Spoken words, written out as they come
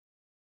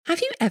Have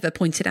you ever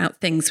pointed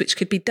out things which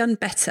could be done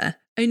better,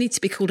 only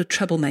to be called a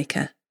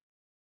troublemaker?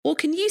 Or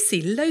can you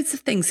see loads of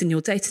things in your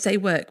day-to-day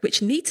work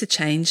which need to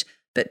change,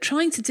 but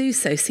trying to do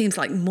so seems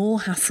like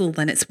more hassle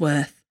than it's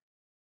worth?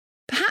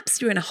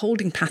 Perhaps you're in a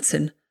holding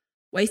pattern,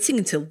 waiting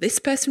until this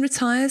person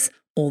retires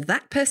or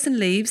that person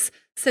leaves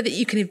so that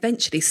you can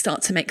eventually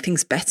start to make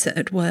things better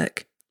at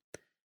work.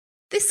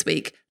 This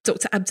week,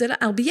 Dr. Abdullah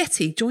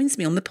Al-Biyati joins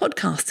me on the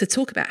podcast to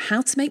talk about how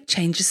to make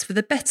changes for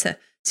the better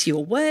to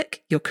your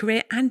work, your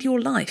career and your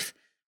life,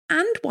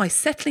 and why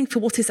settling for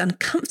what is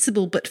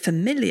uncomfortable but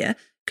familiar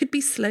could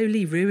be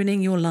slowly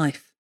ruining your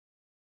life.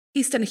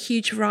 He's done a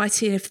huge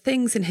variety of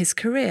things in his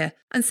career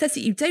and says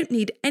that you don't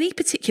need any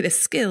particular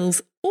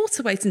skills or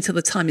to wait until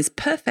the time is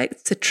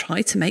perfect to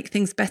try to make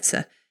things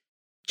better.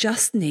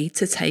 Just need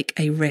to take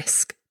a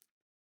risk.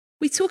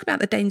 We talk about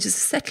the dangers of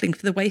settling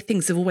for the way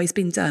things have always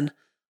been done,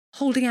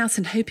 holding out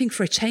and hoping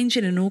for a change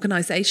in an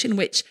organisation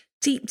which,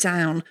 deep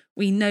down,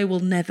 we know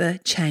will never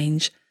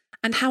change,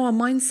 and how our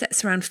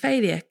mindsets around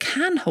failure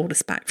can hold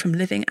us back from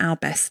living our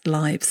best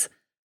lives.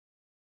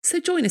 So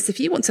join us if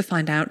you want to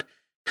find out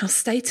how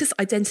status,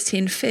 identity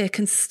and fear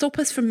can stop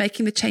us from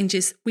making the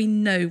changes we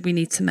know we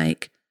need to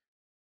make.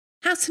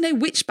 How to know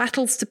which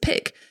battles to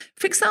pick.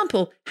 For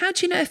example, how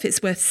do you know if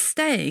it's worth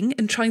staying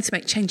and trying to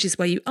make changes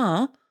where you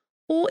are,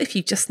 or if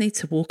you just need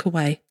to walk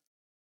away?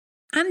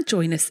 And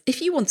join us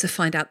if you want to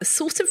find out the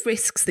sort of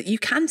risks that you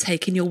can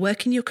take in your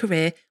work and your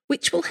career,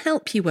 which will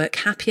help you work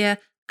happier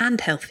and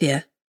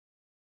healthier.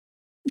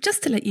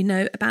 Just to let you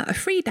know about a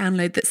free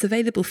download that's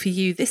available for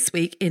you this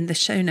week in the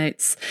show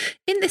notes.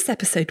 In this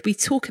episode, we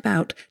talk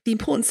about the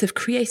importance of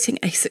creating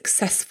a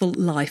successful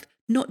life,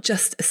 not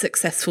just a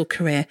successful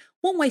career.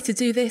 One way to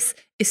do this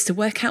is to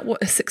work out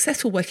what a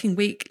successful working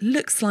week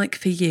looks like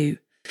for you.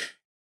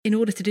 In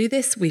order to do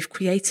this, we've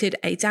created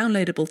a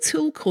downloadable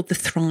tool called the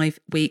Thrive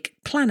Week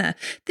Planner.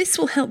 This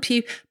will help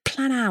you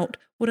plan out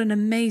what an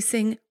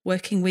amazing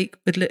working week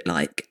would look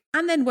like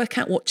and then work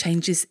out what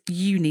changes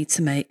you need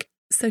to make.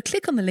 So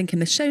click on the link in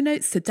the show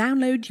notes to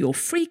download your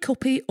free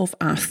copy of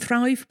our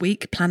Thrive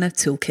Week Planner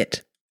Toolkit.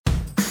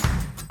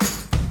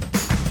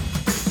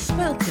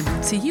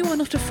 Welcome to You Are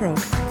Not a Frog,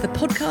 the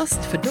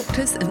podcast for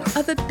doctors and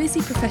other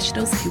busy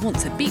professionals who want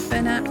to beat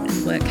burnout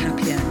and work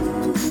happier.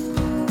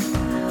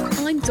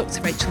 I'm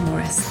Dr. Rachel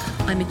Morris.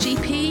 I'm a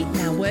GP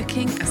now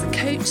working as a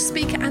coach,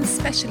 speaker and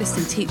specialist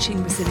in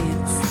teaching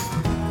resilience.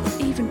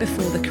 Even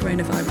before the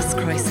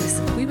coronavirus crisis,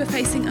 we were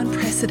facing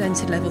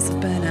unprecedented levels of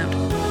burnout.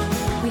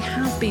 We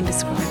have been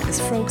described as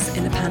frogs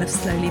in a pan of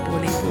slowly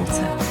boiling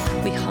water.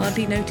 We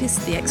hardly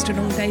noticed the extra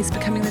long days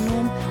becoming the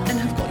norm and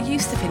have got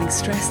used to feeling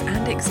stressed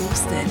and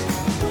exhausted.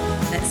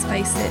 Let's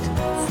face it,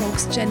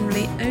 frogs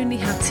generally only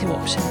have two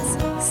options: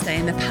 stay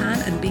in the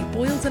pan and be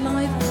boiled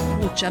alive,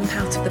 or jump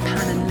out of the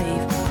pan and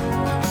leave.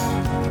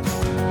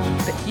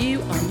 But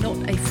you are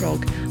not a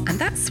frog, and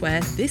that's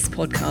where this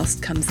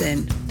podcast comes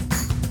in.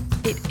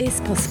 It is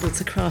possible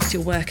to craft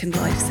your work and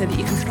life so that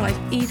you can thrive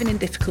even in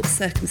difficult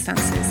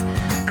circumstances.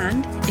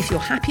 And if you're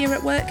happier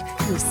at work,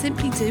 you'll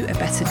simply do a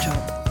better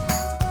job.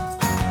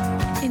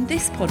 In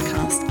this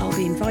podcast, I'll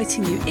be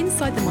inviting you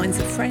inside the minds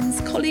of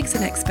friends, colleagues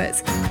and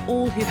experts,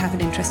 all who have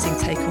an interesting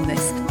take on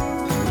this,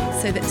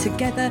 so that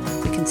together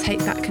we can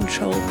take back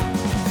control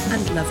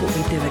and love what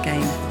we do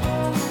again.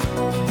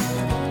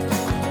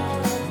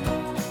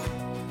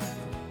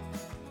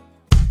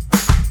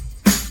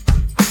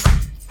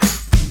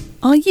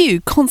 Are you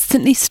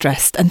constantly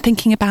stressed and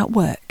thinking about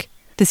work?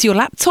 Does your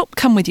laptop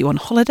come with you on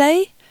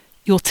holiday?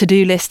 Your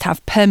to-do list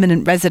have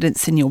permanent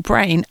residence in your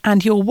brain,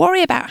 and your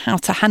worry about how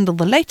to handle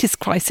the latest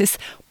crisis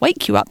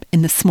wake you up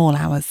in the small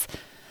hours?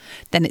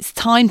 Then it's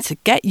time to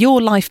get your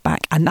life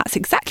back, and that's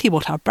exactly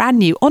what our brand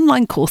new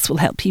online course will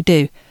help you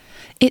do.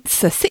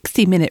 It's a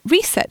 60-minute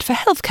reset for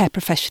healthcare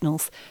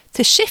professionals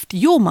to shift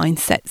your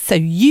mindset so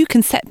you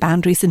can set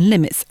boundaries and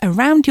limits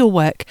around your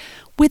work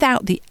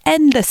without the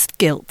endless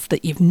guilt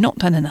that you've not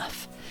done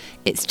enough.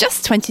 It's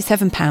just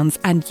 £27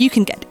 and you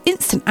can get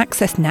instant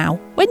access now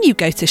when you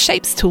go to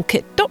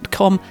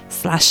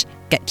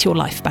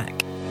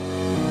shapestoolkit.com/getyourlifeback.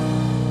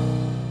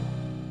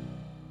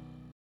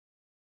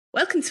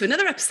 Welcome to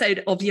another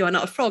episode of You Are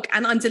Not a Frog,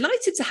 and I'm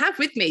delighted to have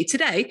with me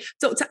today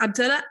Dr.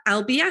 Abdullah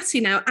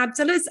Al-Biyati. Now,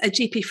 Abdullah's a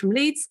GP from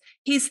Leeds.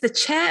 He's the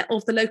chair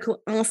of the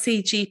local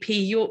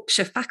RCGP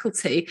Yorkshire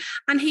faculty,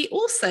 and he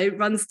also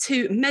runs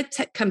two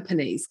medtech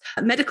companies,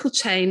 Medical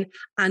Chain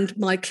and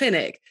My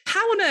Clinic.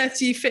 How on earth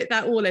do you fit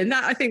that all in?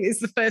 That, I think,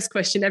 is the first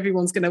question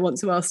everyone's going to want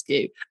to ask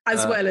you,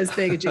 as well as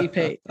being a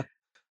GP.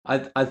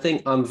 I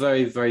think I'm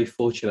very, very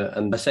fortunate.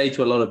 And I say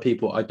to a lot of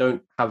people, I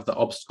don't have the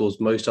obstacles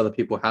most other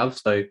people have.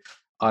 So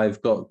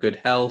I've got good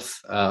health.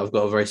 I've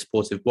got a very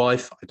supportive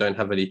wife. I don't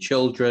have any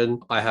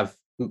children. I have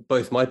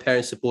both my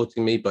parents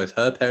supporting me, both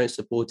her parents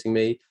supporting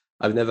me.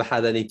 I've never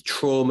had any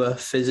trauma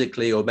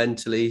physically or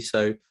mentally.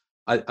 So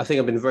I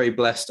think I've been very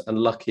blessed and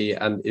lucky,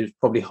 and it's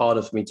probably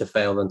harder for me to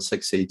fail than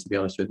succeed, to be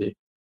honest with you.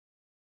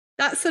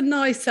 That's a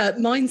nice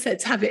mindset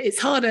to have. It's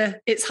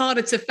harder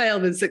to fail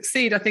than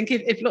succeed. I think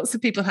if lots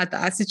of people had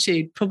that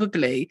attitude,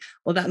 probably,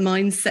 or that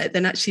mindset,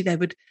 then actually they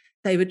would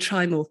they would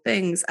try more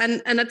things.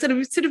 And I don't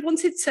know, sort of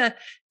wanted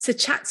to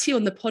chat to you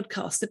on the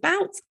podcast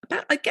about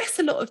I guess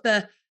a lot of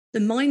the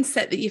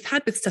mindset that you've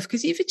had with stuff,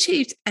 because you've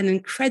achieved an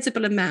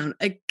incredible amount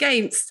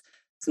against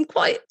some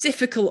quite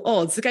difficult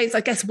odds, against,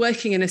 I guess,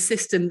 working in a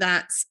system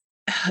that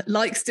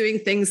likes doing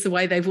things the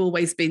way they've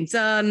always been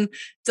done,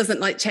 doesn't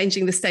like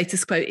changing the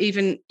status quo,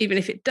 even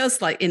if it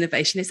does like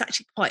innovation. It's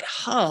actually quite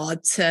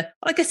hard to,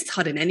 I guess it's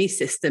hard in any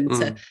system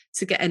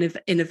to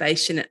get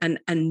innovation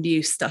and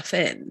new stuff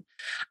in.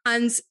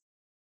 And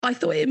I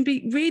thought it would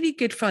be really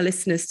good for our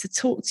listeners to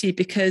talk to you,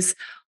 because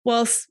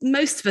whilst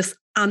most of us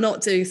are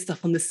not doing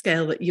stuff on the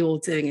scale that you're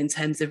doing in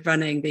terms of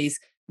running these,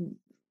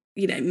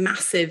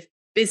 massive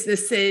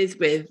businesses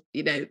with,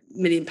 £1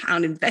 million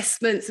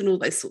investments and all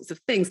those sorts of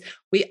things,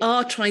 we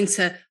are trying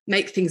to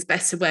make things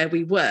better where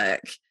we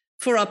work,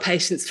 for our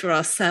patients, for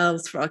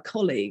ourselves, for our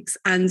colleagues.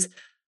 And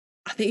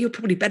I think you're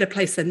probably better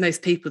placed than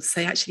most people to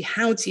say, actually,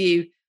 how do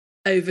you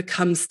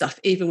overcome stuff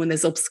even when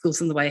there's obstacles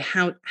in the way?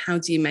 How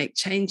do you make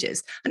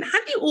changes? And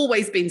have you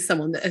always been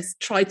someone that has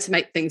tried to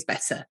make things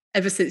better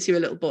ever since you were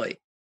a little boy?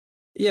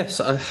 Yes,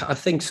 I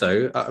think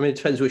so. I mean, it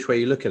depends which way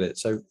you look at it.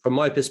 So from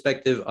my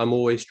perspective, I'm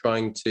always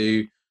trying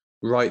to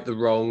right the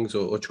wrongs,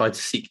 or try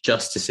to seek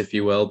justice, if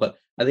you will. But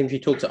I think if you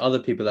talk to other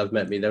people that have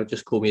met me, they'll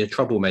just call me a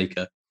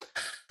troublemaker,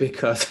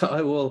 because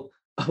I will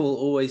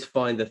always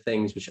find the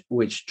things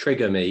which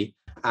trigger me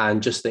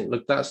and just think,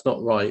 look, that's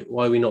not right.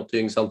 Why are we not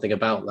doing something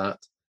about that?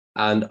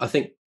 And I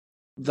think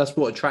that's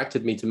what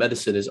attracted me to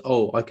medicine is,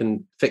 I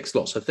can fix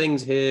lots of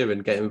things here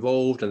and get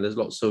involved, and there's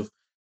lots of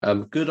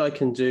good I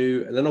can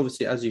do. And then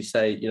obviously, as you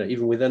say,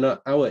 even within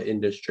our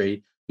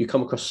industry, you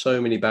come across so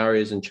many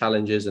barriers and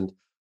challenges, and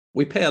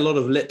we pay a lot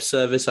of lip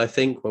service, I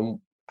think,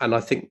 and I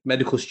think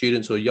medical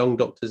students or young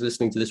doctors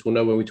listening to this will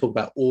know, when we talk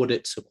about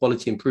audits or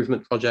quality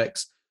improvement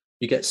projects,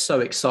 you get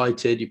so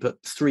excited, you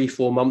put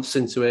 3-4 months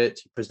into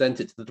it, you present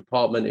it to the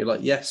department, you're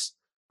like, yes,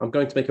 I'm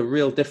going to make a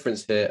real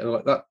difference here. And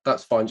I'm like,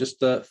 that's fine, just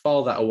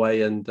file that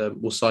away and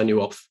we'll sign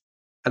you off.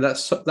 And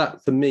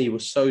that for me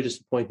was so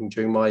disappointing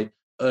during my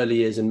early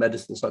years in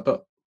medicine. It's like,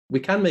 but we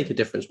can make a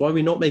difference. Why are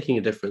we not making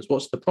a difference?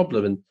 What's the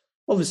problem? And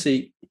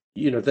obviously,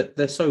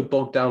 they're so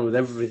bogged down with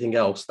everything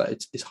else that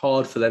it's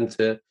hard for them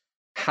to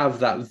have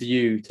that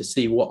view to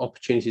see what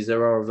opportunities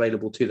there are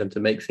available to them to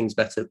make things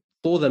better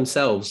for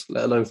themselves,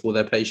 let alone for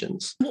their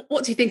patients.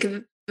 What do you think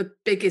of the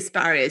biggest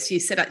barriers?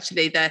 You said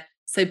actually they're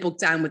so bogged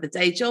down with the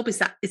day job. Is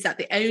that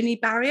the only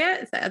barrier?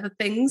 Is there other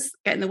things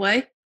get in the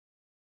way?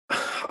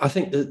 I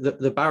think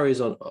the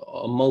barriers are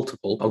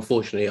multiple,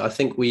 unfortunately. I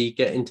think we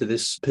get into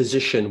this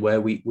position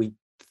where we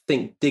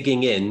think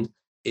digging in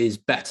is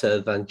better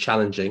than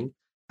challenging,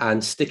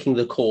 and sticking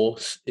the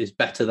course is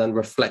better than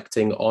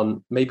reflecting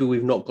on maybe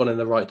we've not gone in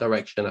the right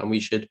direction and we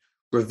should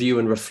review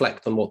and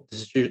reflect on what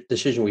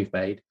decision we've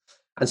made.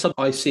 And so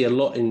I see a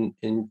lot in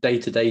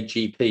day-to-day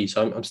GP.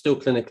 So I'm still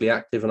clinically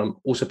active, and I'm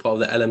also part of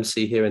the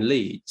LMC here in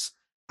Leeds.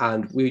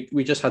 And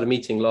we just had a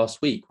meeting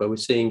last week where we're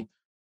seeing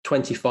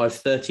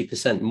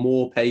 25-30%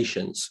 more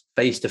patients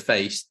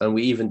face-to-face than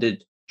we even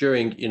did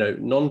during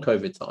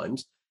non-COVID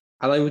times.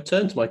 And I would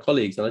turn to my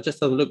colleagues and I just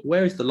tell them, look,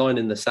 where is the line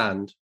in the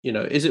sand?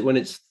 Is it when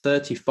it's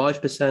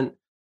 35%,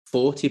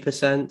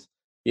 40%?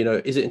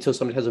 Is it until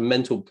somebody has a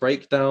mental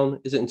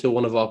breakdown? Is it until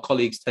one of our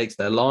colleagues takes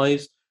their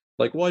lives?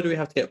 Like, why do we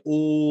have to get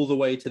all the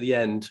way to the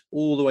end,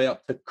 all the way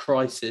up to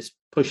crisis,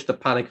 push the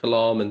panic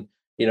alarm and,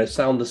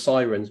 sound the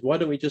sirens? Why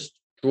don't we just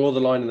draw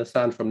the line in the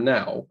sand from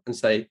now and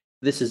say,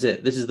 this is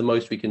it, this is the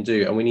most we can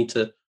do, and we need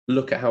to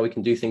look at how we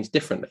can do things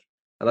differently?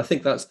 And I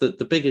think that's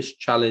the biggest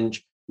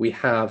challenge we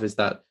have, is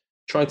that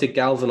trying to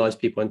galvanize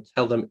people and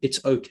tell them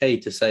it's okay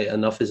to say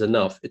enough is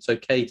enough. It's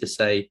okay to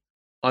say,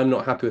 I'm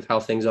not happy with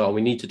how things are.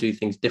 We need to do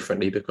things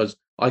differently because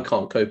I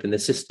can't cope in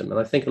this system. And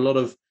I think a lot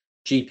of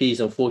GPs,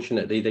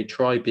 unfortunately, they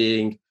try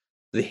being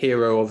the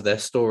hero of their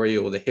story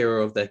or the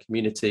hero of their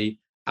community.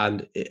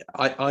 And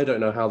I don't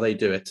know how they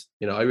do it.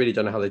 I really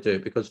don't know how they do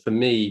it, because for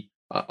me,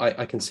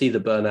 I can see the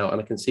burnout,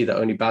 and I can see that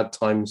only bad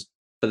times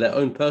for their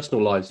own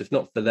personal lives, if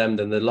not for them,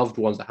 then the loved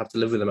ones that have to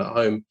live with them at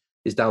home,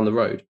 is down the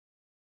road.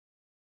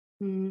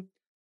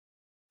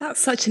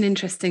 That's such an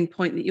interesting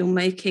point that you're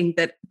making,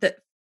 that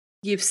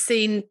you've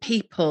seen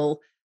people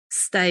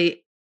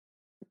stay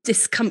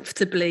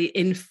discomfortably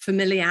in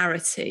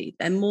familiarity.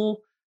 They're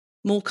more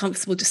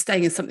comfortable just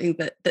staying in something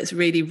that's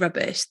really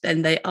rubbish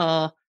than they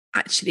are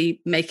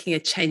actually making a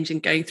change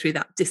and going through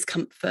that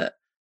discomfort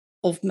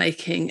of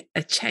making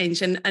a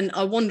change. And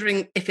I'm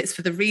wondering if it's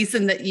for the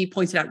reason that you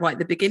pointed out right at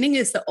the beginning,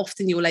 is that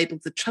often you're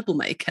labelled a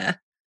troublemaker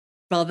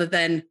rather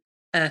than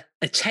a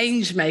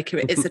change maker.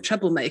 It's a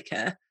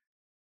troublemaker.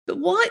 But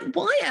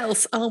why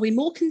else are we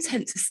more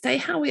content to stay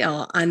how we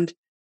are and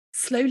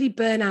slowly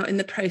burn out in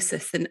the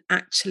process than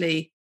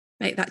actually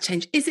make that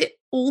change? Is it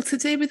all to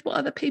do with what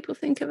other people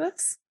think of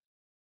us?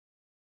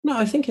 No,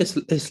 I think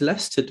it's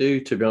less to do,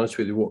 to be honest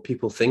with you, what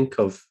people think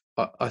of.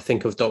 I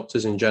think of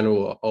doctors in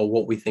general, or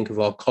what we think of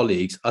our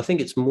colleagues. I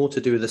think it's more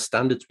to do with the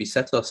standards we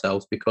set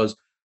ourselves, because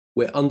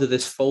we're under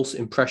this false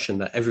impression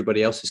that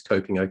everybody else is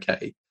coping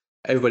okay.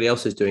 everybody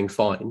else is doing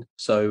fine.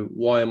 So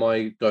why am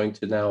I going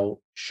to now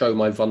show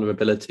my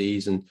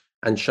vulnerabilities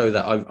and show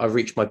that I've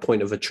reached my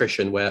point of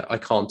attrition where I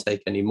can't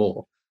take any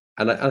more?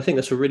 And I think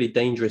that's a really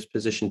dangerous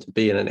position to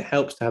be in. And it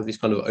helps to have these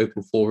kind of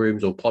open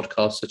forums or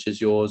podcasts such as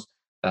yours,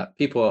 that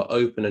people are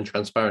open and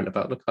transparent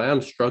about, look, I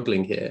am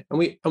struggling here. And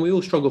we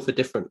all struggle for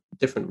different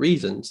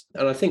reasons.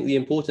 And I think the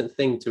important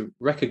thing to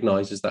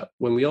recognize is that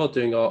when we are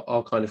doing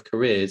our kind of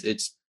careers,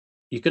 it's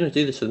you're going to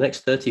do this for the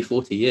next 30,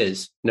 40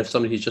 years. If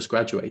somebody who's just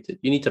graduated,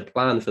 you need to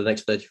plan for the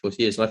next 30,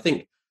 40 years. And I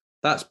think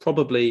that's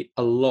probably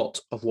a lot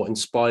of what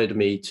inspired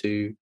me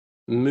to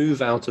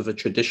move out of a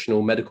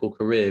traditional medical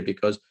career,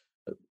 because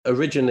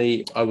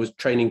originally I was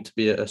training to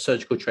be a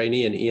surgical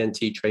trainee, an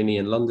ENT trainee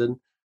in London.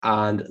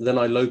 And then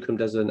I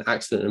locumed as an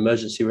accident and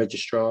emergency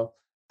registrar.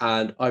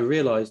 And I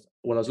realized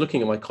when I was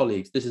looking at my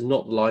colleagues, this is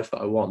not the life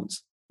that I want.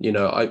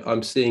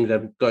 I'm seeing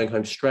them going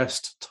home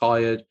stressed,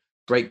 tired,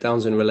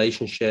 breakdowns in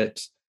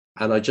relationships.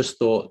 And I just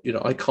thought,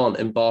 I can't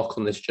embark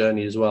on this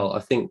journey as well. I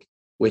think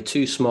we're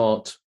too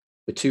smart,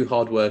 we're too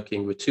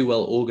hardworking, we're too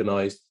well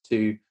organized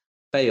to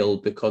fail,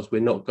 because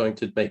we're not going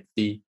to make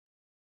the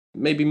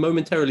maybe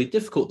momentarily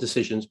difficult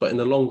decisions, but in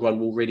the long run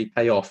will really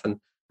pay off. And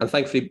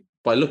thankfully,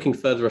 by looking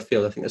further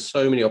afield, I think there's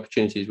so many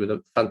opportunities with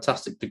a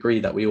fantastic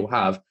degree that we all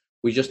have.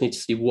 We just need to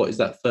see what is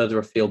that further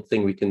afield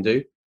thing we can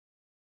do.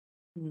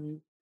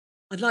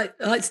 I'd like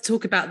to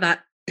talk about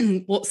that.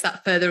 What's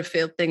that further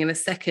afield thing in a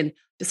second.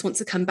 Just want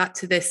to come back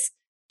to this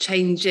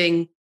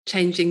changing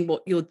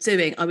what you're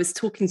doing. I was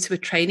talking to a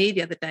trainee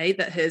the other day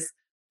that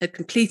had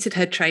completed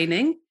her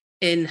training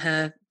in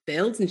her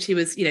field, and she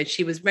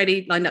was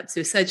ready, lined up to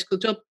do a surgical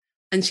job,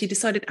 and she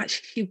decided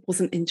actually she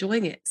wasn't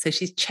enjoying it. So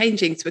she's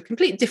changing to a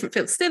completely different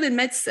field, still in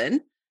medicine,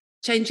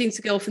 changing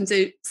to go off and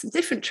do some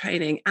different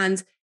training.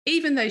 And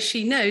even though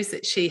she knows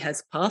that she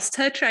has passed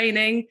her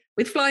training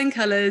with flying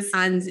colours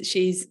and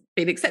she's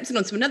been accepted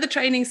onto another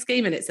training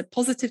scheme and it's a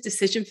positive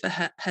decision for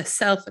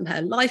herself and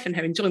her life and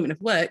her enjoyment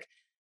of work,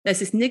 there's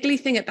this niggly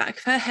thing at the back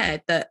of her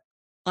head that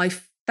I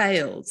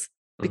failed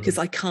because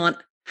I can't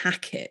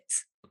hack it.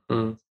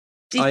 Do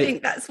you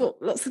think that's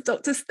what lots of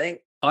doctors think?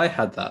 I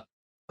had that.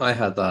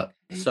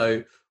 Okay.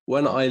 So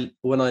when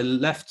I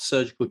left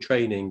surgical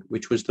training,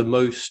 which was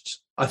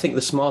I think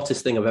the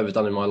smartest thing I've ever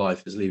done in my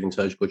life is leaving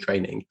surgical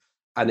training.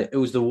 And it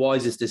was the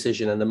wisest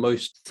decision and the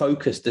most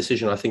focused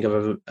decision I think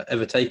I've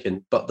ever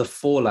taken. But the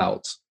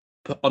fallout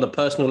on a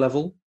personal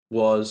level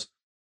was,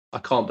 I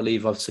can't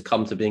believe I've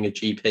succumbed to being a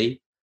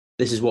GP.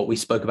 This is what we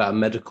spoke about in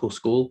medical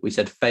school. We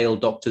said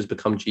failed doctors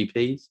become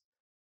GPs.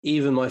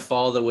 Even my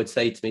father would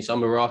say to me, so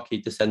I'm Iraqi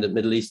descendant,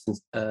 Middle Eastern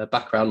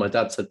background. My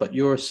dad said, but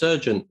you're a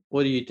surgeon.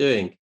 What are you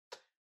doing?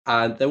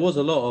 And there was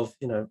a lot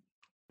of,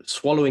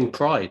 swallowing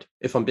pride,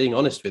 if I'm being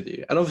honest with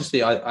you. And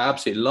obviously, I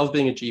absolutely love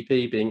being a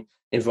GP, being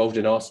involved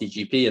in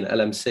RCGP and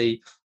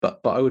LMC. But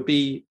I would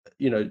be,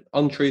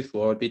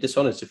 untruthful. I would be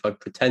dishonest if I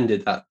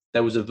pretended that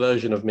there was a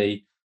version of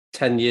me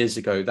 10 years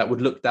ago that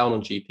would look down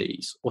on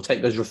GPs or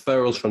take those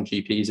referrals from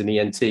GPs and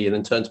ENT and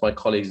then turn to my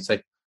colleagues and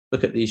say,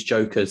 look at these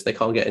jokers, they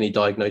can't get any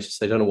diagnosis,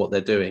 they don't know what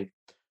they're doing.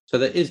 So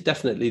there is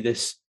definitely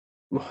this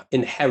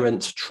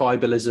inherent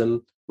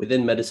tribalism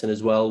within medicine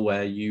as well,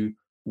 where you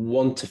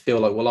want to feel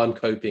like, well, I'm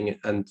coping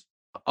and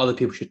other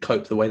people should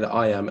cope the way that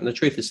I am. And the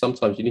truth is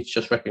sometimes you need to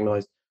just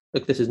recognize,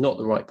 look, this is not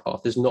the right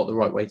path, this is not the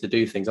right way to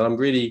do things. And I'm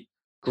really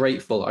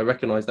grateful I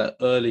recognized that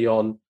early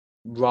on,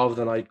 rather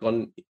than I'd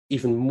gone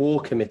even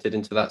more committed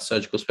into that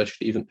surgical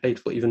specialty, even paid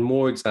for even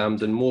more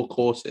exams and more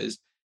courses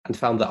and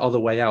found that other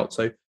way out.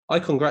 So I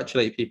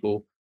congratulate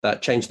people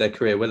that change their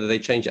career, whether they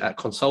change it at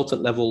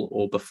consultant level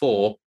or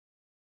before.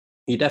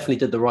 You definitely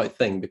did the right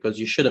thing, because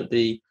you shouldn't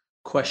be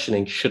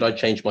questioning, should I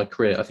change my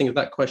career? I think if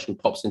that question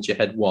pops into your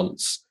head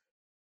once,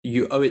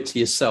 you owe it to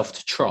yourself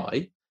to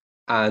try.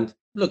 And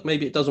look,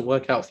 maybe it doesn't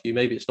work out for you.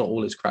 Maybe it's not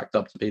all it's cracked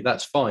up to be.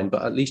 That's fine.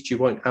 But at least you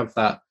won't have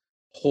that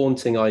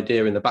haunting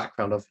idea in the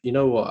background of, you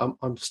know what,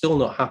 I'm still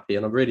not happy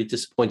and I'm really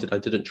disappointed I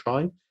didn't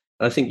try. And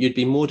I think you'd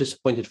be more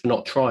disappointed for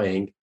not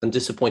trying than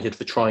disappointed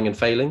for trying and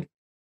failing.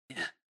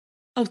 Yeah.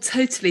 Oh,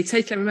 totally.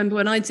 I remember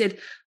when I did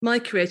my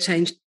career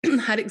change,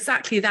 had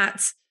exactly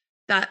that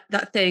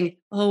thing.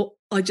 Oh,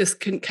 I just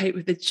couldn't cope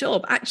with the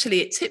job.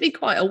 Actually, it took me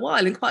quite a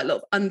while and quite a lot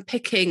of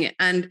unpicking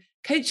and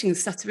coaching and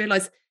stuff to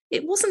realize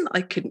it wasn't that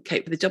I couldn't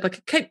cope with the job. I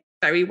could cope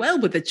very well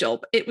with the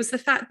job. It was the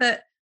fact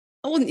that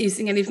I wasn't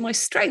using any of my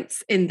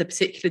strengths in the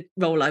particular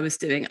role I was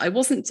doing. I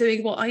wasn't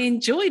doing what I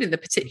enjoyed in the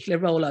particular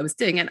role I was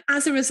doing. And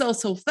as a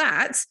result of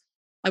that,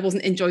 I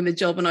wasn't enjoying the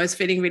job and I was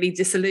feeling really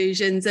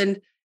disillusioned.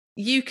 And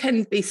you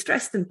can be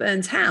stressed and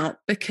burnt out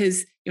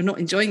because you're not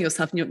enjoying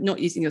yourself and you're not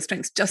using your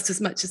strengths just as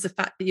much as the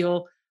fact that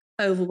you're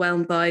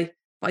overwhelmed by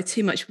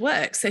too much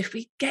work. So if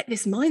we get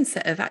this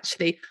mindset of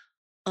actually,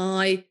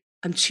 I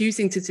am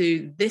choosing to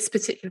do this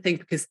particular thing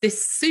because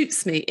this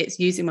suits me, it's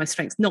using my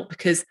strengths, not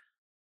because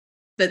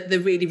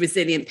the really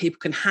resilient people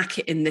can hack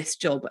it in this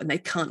job and they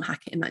can't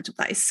hack it in that job.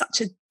 That is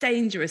such a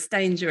dangerous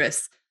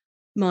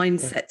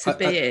mindset to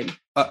be in.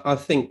 I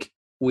think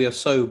we are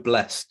so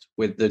blessed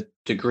with the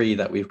degree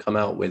that we've come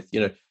out with.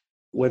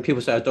 when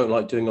people say, I don't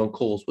like doing on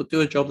calls, well,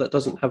 do a job that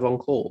doesn't have on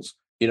calls.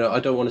 I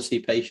don't want to see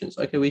patients.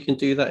 Okay, we can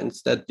do that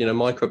instead,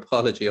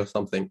 microbiology or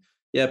something.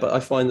 Yeah, but I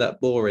find that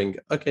boring.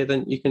 Okay,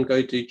 then you can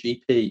go do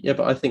GP. Yeah,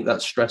 but I think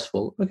that's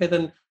stressful. Okay,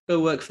 then go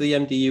work for the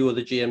MDU or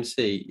the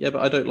GMC. Yeah,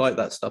 but I don't like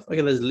that stuff.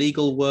 Okay, there's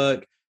legal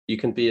work. You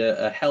can be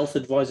a health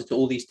advisor to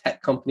all these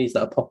tech companies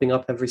that are popping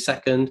up every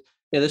second.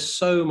 There's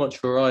so much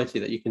variety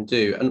that you can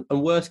do.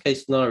 And worst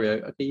case scenario,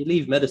 okay, you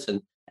leave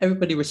medicine.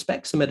 Everybody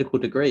respects a medical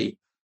degree.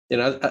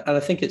 And I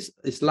think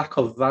it's lack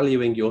of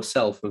valuing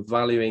yourself and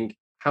valuing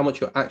how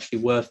much you're actually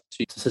worth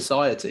to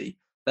society,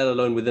 let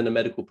alone within a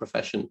medical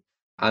profession.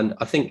 And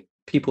I think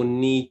people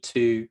need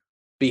to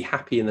be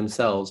happy in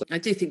themselves. I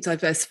do think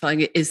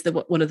diversifying it is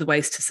one of the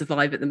ways to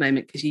survive at the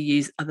moment, because you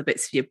use other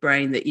bits of your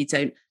brain that you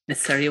don't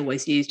necessarily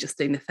always use just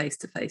doing the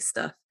face-to-face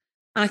stuff.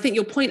 And I think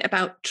your point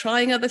about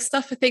trying other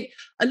stuff, I think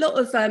a lot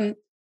of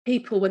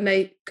people, when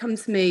they come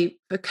to me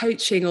for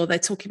coaching or they're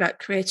talking about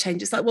career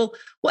change, it's like, well,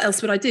 what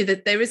else would I do?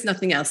 That there is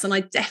nothing else. And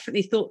I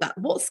definitely thought that.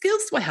 What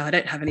skills do I have? I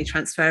don't have any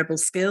transferable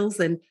skills.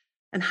 And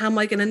how am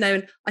I going to know?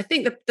 And I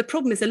think the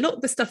problem is a lot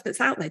of the stuff that's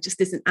out there just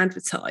isn't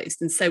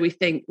advertised. And so we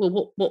think,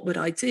 well, what would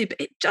I do?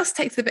 But it just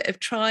takes a bit of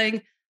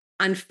trying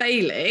and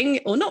failing,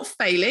 or not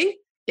failing.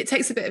 It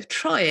takes a bit of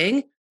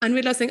trying and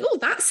realizing, oh,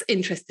 that's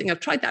interesting.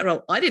 I've tried that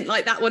role. I didn't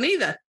like that one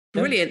either.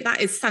 Brilliant. Yeah.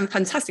 That is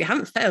fantastic. I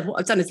haven't failed. What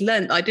I've done is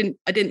learned. I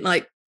didn't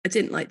like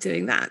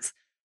doing that.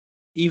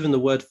 Even the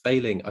word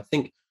failing, I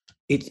think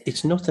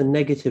it's not a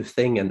negative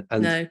thing, and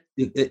no.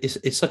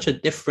 it's such a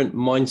different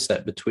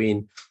mindset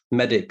between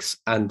medics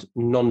and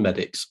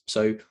non-medics.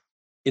 So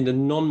in the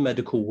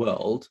non-medical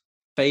world,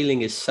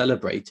 failing is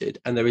celebrated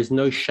and there is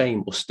no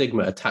shame or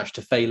stigma attached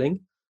to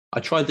failing. I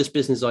tried this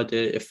business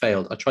idea, it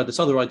failed. I tried this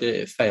other idea,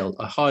 it failed.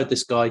 I hired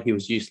this guy, he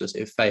was useless,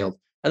 it failed.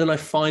 And then I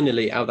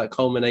finally, out of that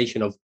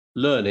culmination of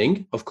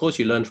learning, of course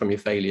you learn from your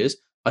failures,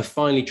 I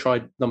finally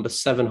tried number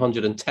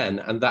 710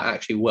 and that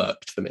actually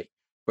worked for me.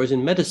 Whereas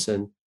in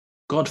medicine,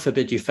 God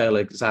forbid you fail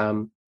an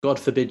exam. God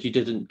forbid you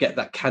didn't get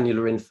that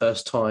cannula in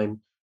first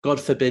time. God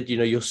forbid,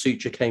 your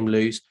suture came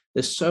loose.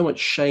 There's so much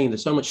shame,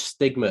 there's so much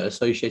stigma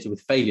associated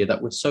with failure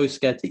that we're so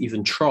scared to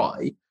even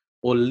try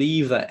or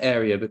leave that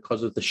area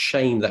because of the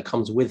shame that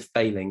comes with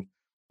failing.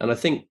 And I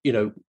think,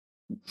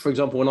 for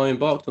example, when I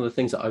embarked on the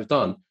things that I've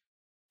done,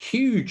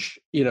 huge,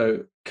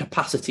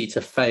 capacity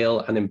to fail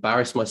and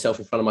embarrass myself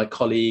in front of my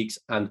colleagues,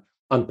 and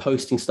I'm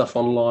posting stuff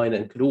online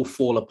and it could all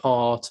fall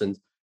apart. And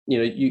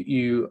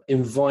you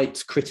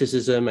invite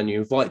criticism and you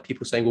invite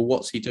people saying, well,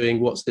 what's he doing?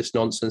 What's this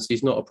nonsense?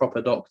 He's not a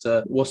proper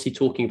doctor. What's he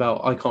talking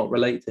about? I can't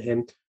relate to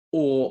him.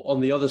 Or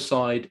on the other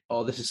side,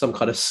 oh, this is some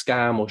kind of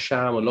scam or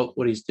sham, or look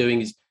what he's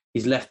doing.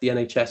 He's left the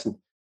NHS. And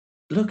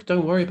look,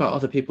 don't worry about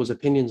other people's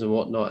opinions and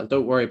whatnot. And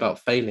don't worry about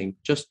failing.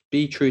 Just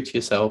be true to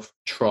yourself,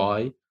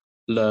 try,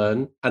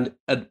 learn, and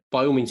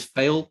by all means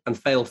fail, and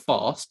fail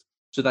fast,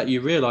 so that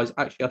you realize,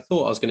 actually, I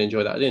thought I was going to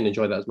enjoy that. I didn't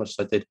enjoy that as much as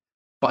I did.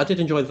 But I did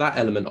enjoy that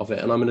element of it,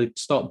 and I'm going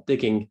to start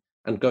digging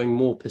and going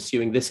more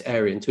pursuing this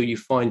area until you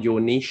find your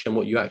niche and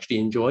what you actually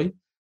enjoy.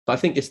 But I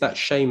think it's that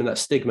shame and that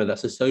stigma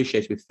that's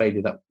associated with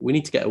failure that we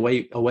need to get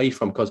away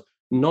from, because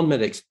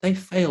non-medics, they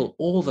fail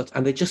all that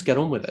and they just get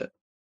on with it.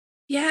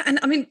 Yeah, and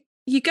I mean,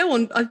 you go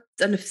on, I've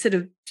done a sort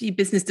of few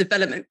business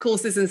development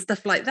courses and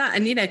stuff like that.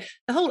 And,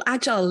 the whole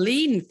agile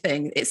lean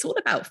thing, it's all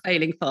about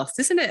failing fast,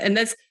 isn't it? And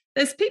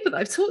there's people that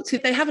I've talked to,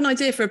 they have an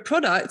idea for a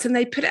product and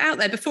they put it out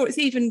there before it's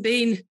even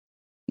been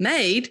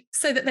made,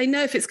 so that they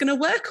know if it's going to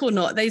work or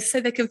not. They say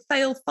they can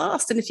fail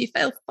fast. And if you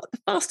fail, the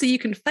faster you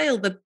can fail,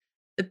 the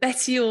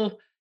better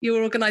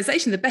your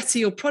organization, the better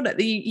your product.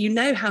 You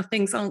know how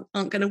things aren't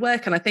going to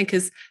work. And I think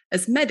as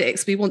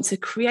medics, we want to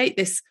create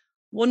this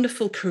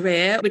wonderful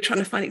career. We're trying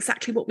to find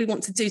exactly what we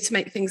want to do to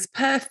make things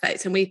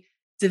perfect. And we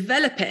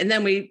develop it, and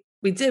then we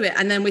do it.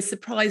 And then we're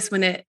surprised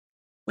when it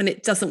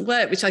doesn't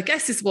work, which I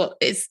guess is what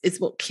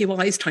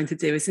QI is trying to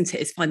do, isn't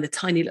it? Is find the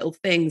tiny little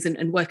things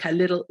and work out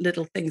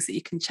little things that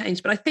you can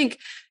change. But I think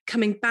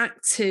coming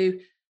back to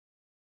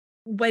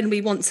when we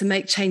want to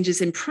make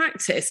changes in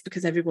practice,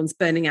 because everyone's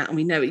burning out and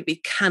we know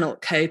we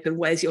cannot cope, and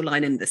where's your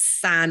line in the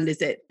sand?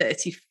 Is it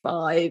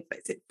 35?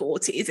 Is it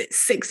 40? Is it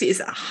 60?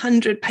 Is it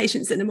 100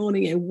 patients in the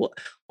morning?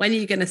 When are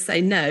you going to say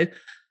no?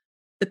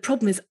 The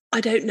problem is, I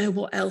don't know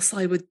what else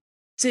I would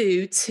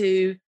do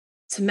to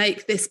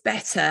make this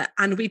better.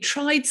 And we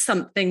tried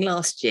something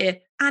last year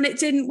and it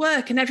didn't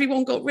work, and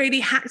everyone got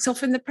really hacked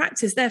off in the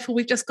practice. Therefore,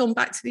 we've just gone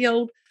back to the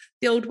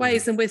old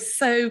ways, and we're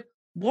so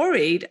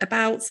worried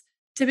about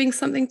doing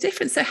something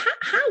different. So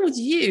how would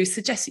you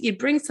suggest that you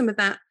bring some of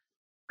that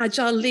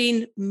agile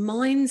lean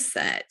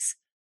mindset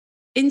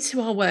into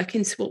our work,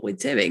 into what we're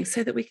doing,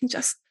 so that we can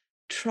just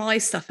try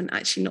stuff and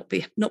actually not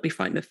be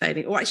frightened of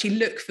failing, or actually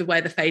look for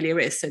where the failure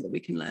is so that we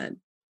can learn?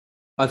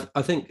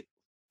 I think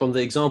from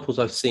the examples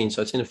I've seen,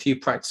 so I've seen a few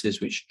practices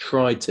which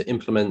tried to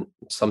implement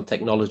some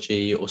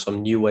technology or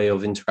some new way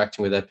of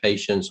interacting with their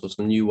patients or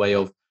some new way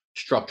of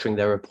structuring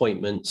their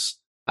appointments.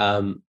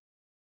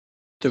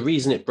 The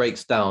reason it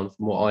breaks down,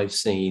 from what I've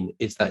seen,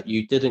 is that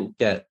you didn't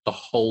get the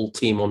whole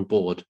team on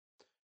board.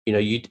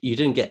 You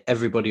didn't get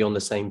everybody on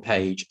the same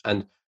page,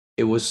 and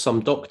it was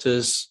some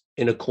doctors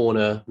in a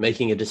corner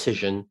making a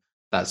decision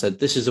that said,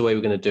 this is the way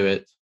we're going to do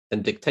it,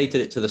 and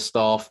dictated it to the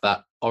staff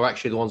that are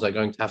actually the ones that are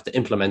going to have to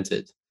implement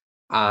it.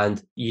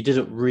 And you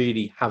didn't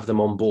really have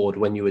them on board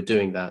when you were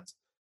doing that.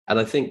 And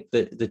I think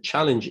that the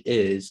challenge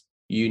is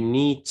you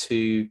need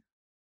to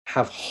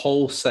have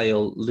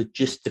wholesale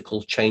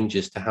logistical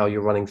changes to how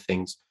you're running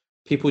things.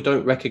 People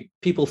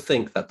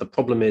think that the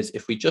problem is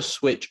if we just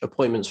switch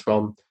appointments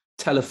from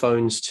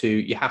telephones to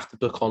you have to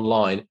book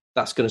online,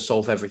 that's going to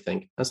solve everything.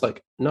 And it's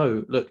like,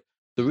 no, look,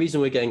 the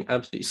reason we're getting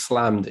absolutely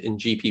slammed in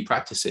GP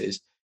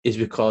practices is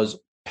because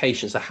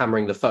patients are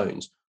hammering the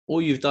phones.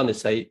 All you've done is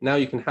say, now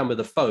you can hammer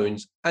the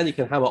phones and you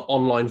can hammer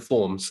online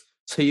forms.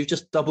 So you've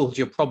just doubled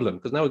your problem,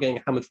 because now we're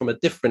getting hammered from a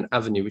different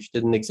avenue which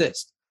didn't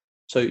exist.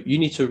 So you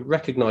need to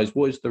recognize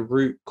what is the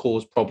root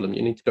cause problem.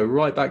 You need to go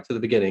right back to the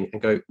beginning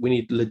and go, we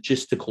need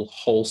logistical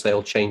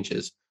wholesale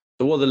changes.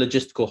 So what are the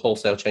logistical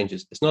wholesale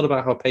changes? It's not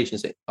about how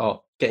patients are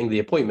getting the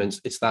appointments.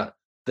 It's that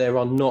there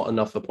are not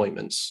enough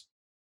appointments.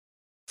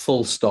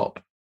 Full stop.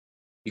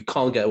 You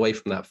can't get away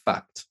from that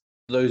fact.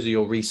 Those are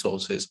your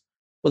resources.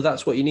 Well,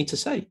 that's what you need to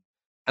say.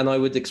 And I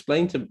would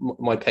explain to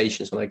my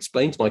patients, and I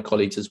explain to my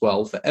colleagues as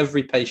well, for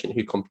every patient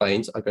who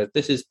complains, I go,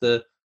 this is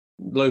the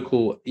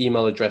local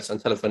email address and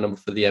telephone number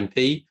for the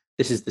MP.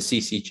 This is the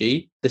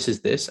CCG. This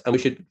is this. And we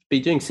should be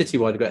doing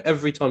citywide. Go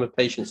every time a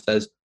patient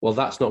says, well,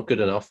 that's not good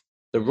enough,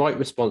 the right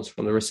response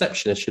from the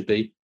receptionist should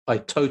be, I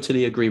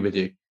totally agree with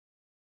you.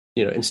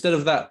 Instead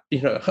of that,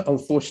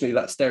 unfortunately,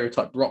 that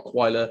stereotype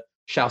Rottweiler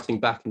shouting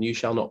back and you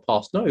shall not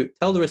pass. No,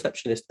 tell the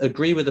receptionist,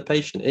 agree with the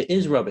patient. It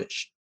is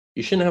rubbish.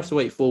 You shouldn't have to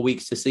wait 4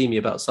 weeks to see me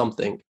about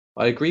something.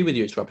 I agree with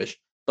you, it's rubbish.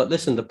 But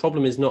listen, the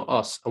problem is not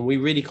us, and we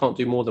really can't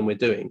do more than we're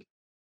doing.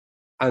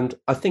 And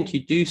I think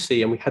you do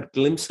see, and we had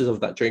glimpses of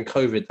that during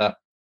COVID, that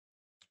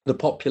the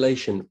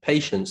population,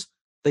 patients,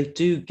 they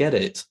do get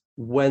it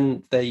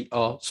when they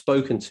are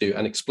spoken to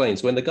and explained.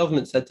 So when the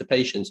government said to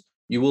patients,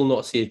 you will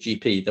not see a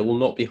GP, there will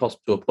not be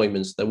hospital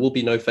appointments, there will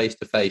be no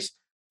face-to-face,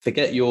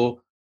 forget your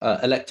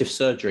elective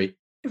surgery,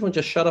 everyone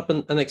just shut up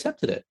and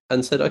accepted it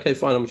and said, okay,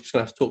 fine, I'm just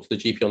going to have to talk to the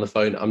GP on the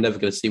phone. I'm never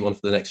going to see one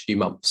for the next few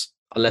months,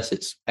 unless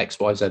it's X,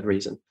 Y, Z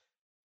reason.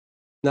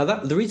 Now,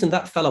 the reason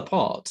that fell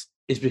apart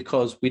is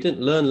because we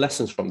didn't learn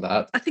lessons from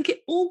that. I think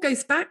it all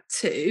goes back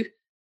to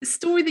the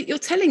story that you're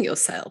telling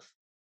yourself,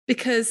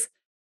 because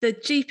the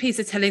GPs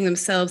are telling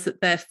themselves that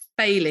they're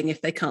failing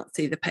if they can't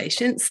see the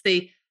patients.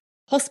 The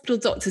hospital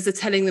doctors are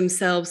telling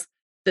themselves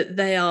that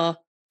they are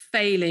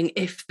failing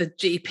if the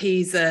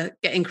GPs are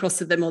getting cross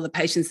with them or the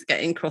patients are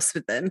getting cross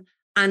with them.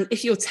 And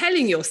if you're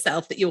telling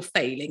yourself that you're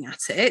failing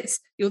at it,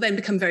 you'll then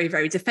become very,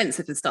 very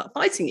defensive and start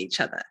fighting each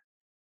other.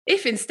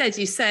 If instead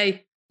you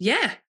say,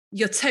 yeah,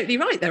 you're totally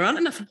right, there aren't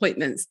enough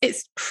appointments,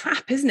 it's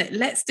crap, isn't it?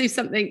 Let's do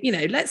something,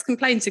 let's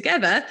complain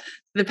together to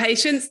the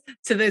patients,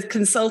 to the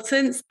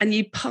consultants, and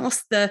you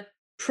pass the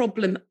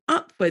problem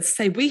upwards.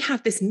 Say, we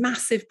have this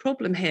massive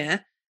problem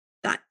here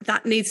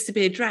that needs to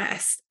be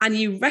addressed, and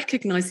you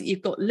recognize that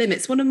you've got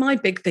limits. One of my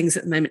big things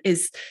at the moment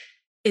is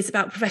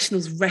about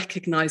professionals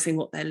recognizing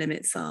what their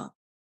limits are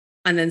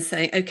and then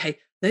saying, okay,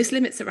 those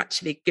limits are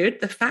actually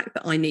good. The fact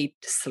that I need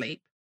to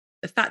sleep,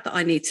 the fact that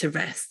I need to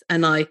rest,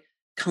 and I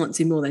can't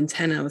do more than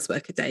 10 hours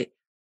work a day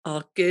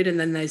are good. And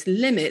then those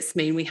limits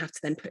mean we have to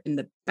then put in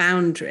the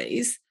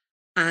boundaries.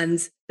 And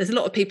there's a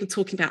lot of people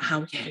talking about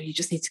how, you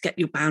just need to get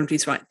your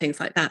boundaries right, things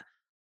like that.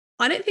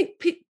 I don't think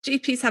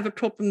GPs have a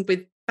problem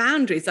with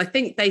boundaries. I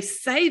think they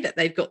say that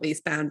they've got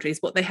these boundaries.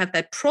 What they have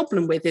their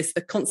problem with is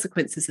the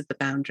consequences of the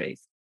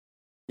boundaries.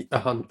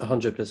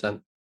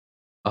 100%.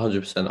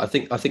 100%.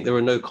 I think there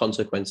are no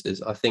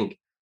consequences. I think,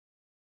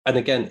 and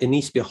again, it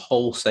needs to be a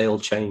wholesale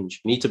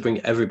change. You need to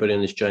bring everybody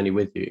on this journey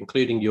with you,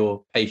 including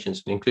your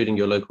patients and including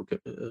your local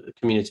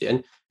community.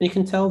 And you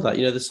can tell that,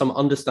 there's some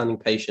understanding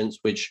patients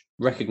which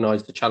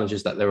recognize the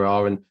challenges that there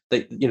are. And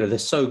they're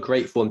so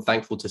grateful and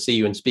thankful to see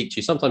you and speak to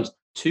you, sometimes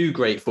too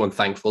grateful and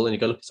thankful. And you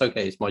go, look, it's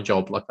okay, it's my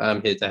job. Like, I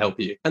am here to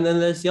help you. And then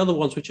there's the other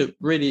ones which are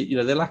really,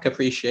 they lack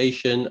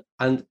appreciation.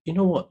 And you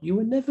know what? You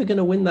were never going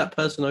to win that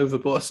person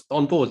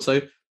on board.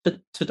 So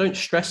don't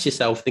stress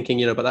yourself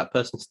thinking, but that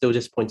person's still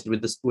disappointed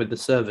with the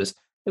service.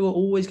 They were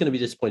always going to be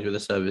disappointed with the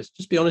service.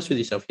 Just be honest with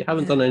yourself. You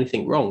haven't done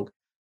anything wrong.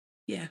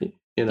 Yeah.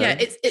 Yeah.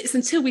 It's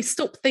until we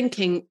stop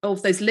thinking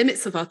of those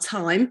limits of our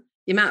time,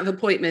 the amount of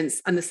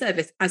appointments and the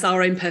service as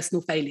our own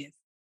personal failures.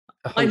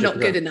 100%. I'm not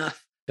good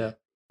enough. Yeah.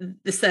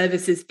 The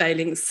service is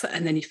failing.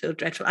 And then you feel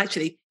dreadful.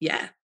 Actually,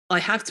 I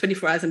have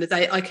 24 hours in a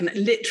day. I can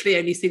literally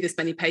only see this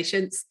many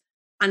patients.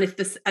 And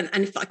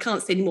if I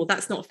can't see anymore,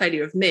 that's not a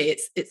failure of me.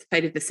 It's a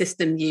failure of the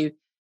system. You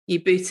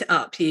boot it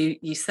up.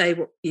 You say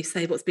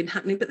what's been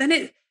happening. But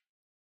then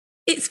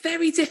it's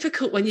very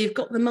difficult when you've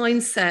got the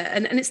mindset.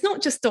 And it's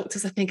not just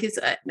doctors. I think it's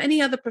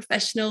many other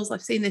professionals.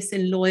 I've seen this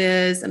in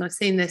lawyers, and I've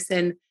seen this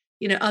in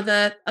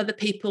other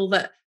people,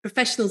 that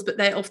professionals, but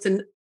they're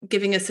often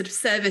giving a sort of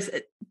service,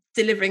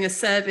 delivering a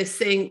service,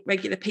 seeing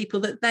regular people,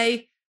 that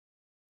they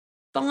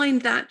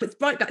find that, but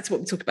right back to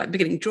what we talked about at the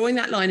beginning, drawing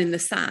that line in the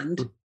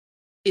sand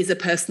is a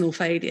personal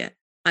failure.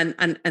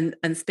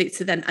 and speak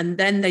to them, and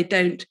then they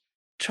don't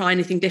try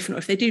anything different, or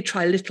if they do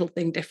try a little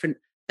thing different,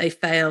 they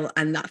fail,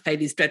 and that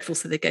failure is dreadful,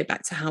 so they go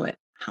back to how it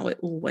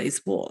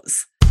always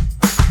was.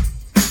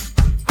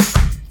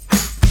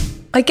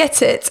 I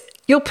get it.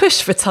 You're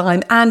pushed for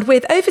time, and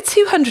with over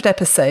 200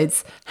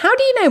 episodes, how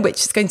do you know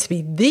which is going to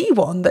be the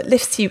one that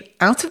lifts you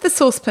out of the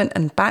saucepan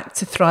and back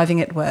to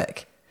thriving at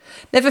work?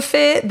 Never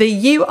fear, the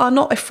You Are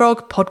Not a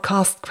Frog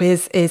podcast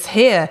quiz is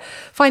here.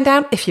 Find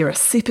out if you're a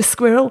super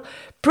squirrel,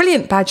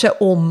 brilliant badger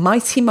or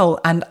mighty mole,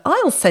 and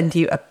I'll send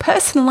you a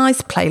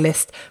personalised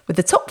playlist with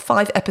the top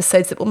 5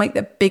 episodes that will make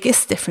the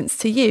biggest difference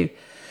to you.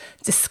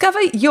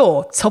 Discover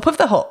your top of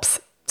the hops,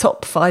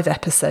 top 5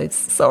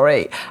 episodes,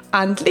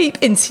 and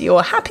leap into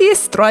your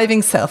happiest,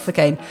 thriving self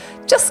again.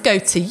 Just go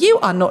to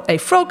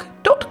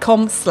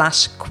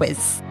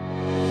youarenotafrog.com/quiz.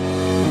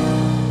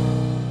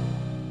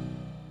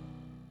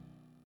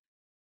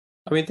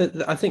 I mean,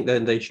 I think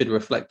then they should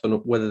reflect on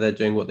whether they're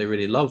doing what they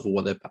really love or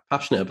what they're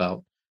passionate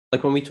about.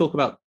 Like when we talk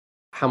about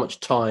how much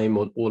time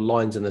or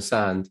lines in the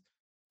sand,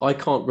 I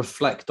can't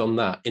reflect on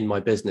that in my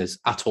business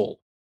at all.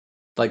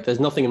 Like there's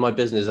nothing in my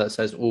business that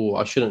says, oh,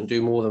 I shouldn't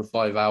do more than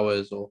 5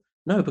 hours, or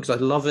no, because I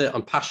love it.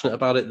 I'm passionate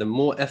about it. The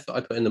more effort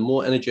I put in, the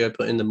more energy I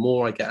put in, the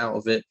more I get out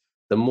of it,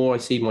 the more I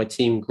see my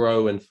team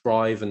grow and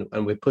thrive,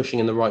 and we're pushing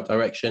in the right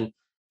direction.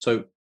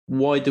 So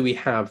why do we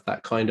have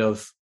that kind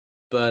of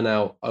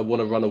burnout, I want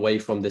to run away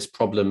from this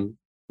problem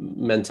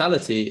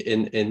mentality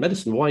in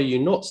medicine? Why are you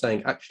not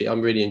saying, actually,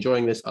 I'm really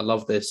enjoying this, I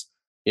love this,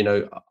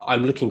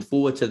 I'm looking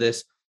forward to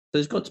this?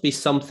 There's got to be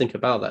something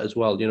about that as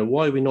well.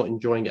 Why are we not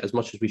enjoying it as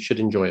much as we should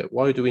enjoy it?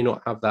 Why do we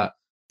not have that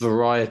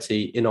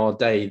variety in our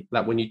day,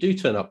 that when you do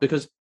turn up?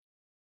 Because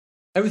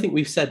everything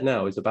we've said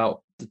now is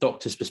about the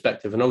doctor's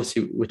perspective, and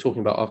obviously we're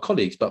talking about our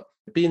colleagues, but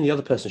be in the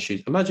other person's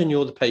shoes. Imagine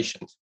you're the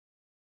patient.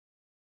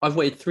 I've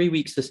waited 3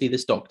 weeks to see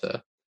this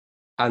doctor,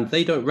 and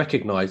they don't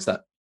recognize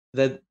that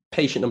they're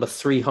patient number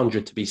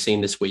 300 to be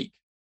seen this week.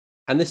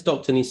 And this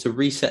doctor needs to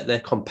reset their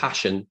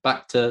compassion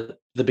back to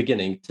the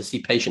beginning to see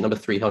patient number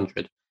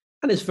 300.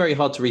 And it's very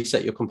hard to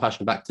reset your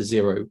compassion back to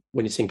 0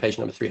 when you're seeing patient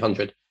number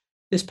 300.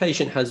 This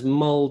patient has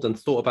mulled and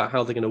thought about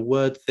how they're going to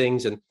word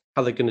things and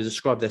how they're going to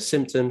describe their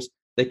symptoms.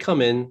 They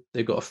come in,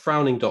 they've got a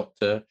frowning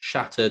doctor,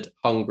 shattered,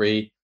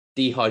 hungry,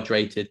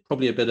 dehydrated,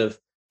 probably a bit of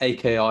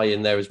AKI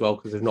in there as well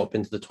because they've not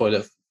been to the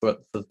toilet for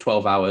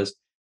 12 hours.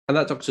 And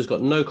that doctor's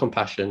got no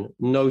compassion,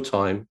 no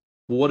time.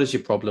 What is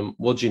your problem?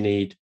 What do you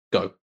need?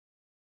 Go.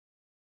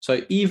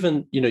 So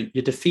even,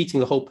 you're defeating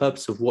the whole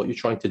purpose of what you're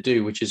trying to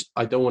do, which is,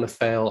 I don't want to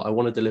fail. I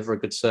want to deliver a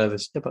good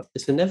service. Yeah, but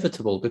it's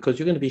inevitable because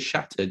you're going to be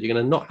shattered. You're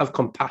going to not have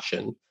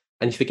compassion.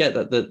 And you forget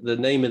that the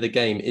name of the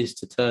game is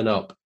to turn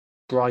up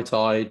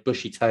bright-eyed,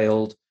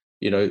 bushy-tailed,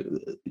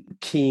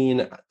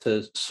 keen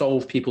to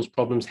solve people's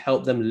problems,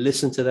 help them,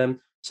 listen to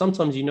them.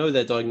 Sometimes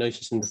their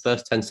diagnosis in the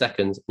first 10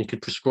 seconds, and you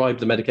could prescribe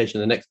the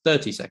medication in the next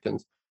 30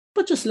 seconds,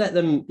 but just let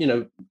them,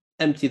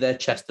 empty their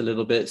chest a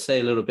little bit,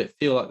 say a little bit,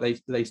 feel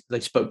like they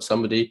spoke to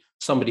somebody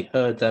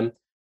heard them.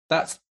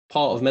 That's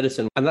part of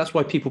medicine. And that's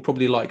why people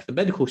probably like the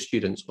medical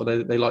students, or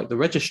they like the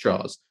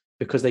registrars,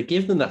 because they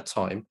give them that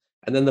time.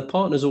 And then the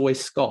partners always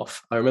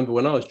scoff. I remember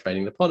when I was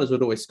training, the partners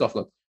would always scoff,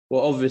 like,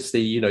 well, obviously,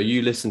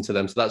 you listen to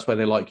them, so that's why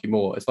they like you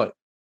more. It's like,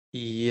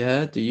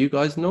 yeah, do you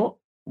guys not?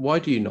 Why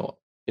do you not?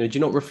 Do you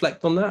not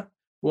reflect on that?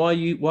 Why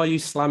are you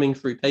slamming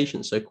through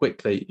patients so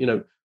quickly?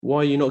 Why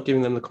are you not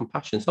giving them the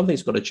compassion?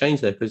 Something's got to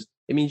change there, because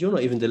it means you're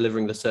not even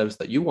delivering the service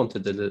that you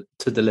wanted to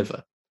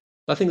deliver.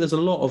 I think there's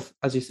a lot of,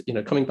 as you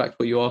coming back to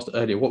what you asked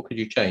earlier, what could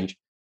you change?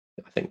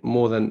 I think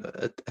more than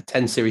a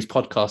 10 series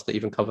podcast to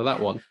even cover that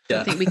one.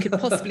 Yeah. I think we could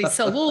possibly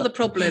solve all the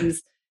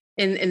problems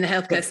in the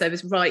healthcare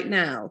service right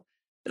now.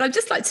 But I'd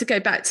just like to go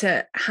back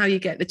to how you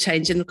get the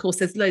change. And of course,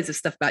 there's loads of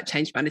stuff about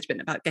change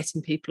management, about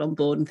getting people on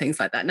board and things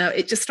like that. Now,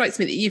 it just strikes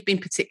me that you've been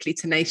particularly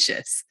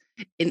tenacious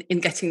in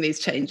getting these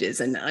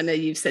changes. And I know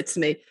you've said to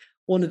me,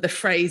 one of the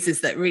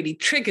phrases that really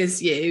triggers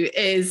you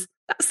is,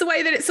 that's the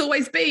way that it's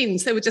always been.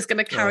 So we're just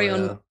going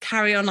to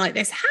carry on like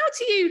this. How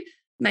do you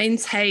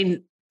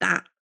maintain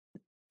that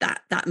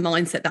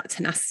mindset, that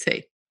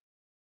tenacity?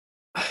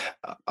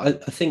 I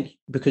think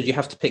because you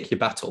have to pick your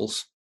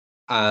battles.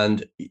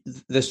 And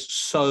there's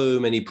so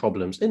many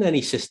problems in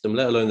any system,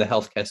 let alone the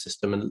healthcare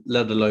system, and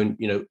let alone,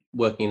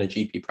 working in a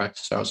GP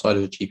practice or outside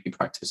of a GP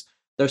practice.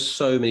 There's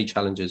so many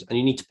challenges, and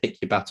you need to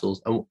pick your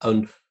battles.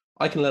 And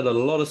I can let a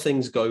lot of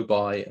things go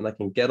by, and I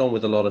can get on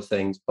with a lot of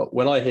things. But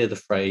when I hear the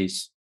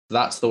phrase,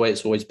 that's the way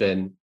it's always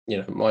been,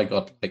 my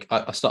God, like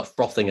I start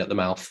frothing at the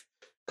mouth,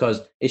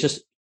 because it's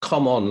just,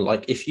 come on.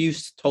 Like, if you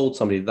told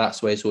somebody that's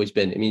the way it's always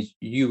been, it means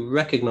you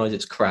recognize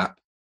it's crap.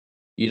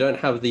 You don't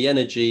have the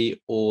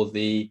energy or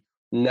the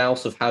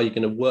nous of how you're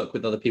going to work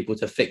with other people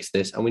to fix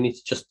this, and we need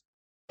to just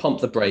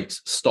pump the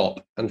brakes, stop,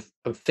 and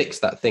fix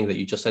that thing that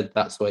you just said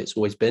that's the way it's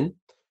always been.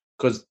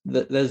 Because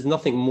there's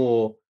nothing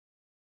more,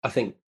 I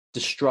think,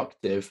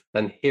 destructive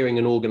than hearing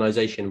an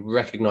organization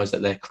recognize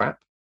that they're crap,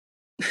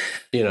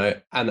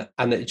 and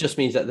it just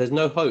means that there's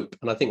no hope.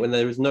 And I think when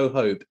there is no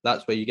hope,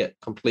 that's where you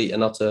get complete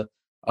and utter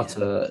Yeah.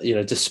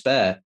 utter,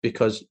 despair,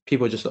 because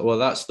people are just like, well,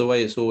 that's the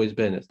way it's always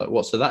been. It's like,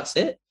 what? So that's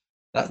it?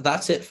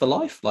 That's it for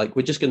life? Like,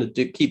 we're just going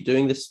to keep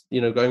doing this,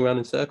 going around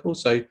in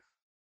circles. So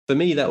for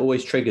me, that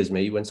always triggers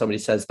me when somebody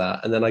says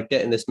that. And then I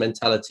get in this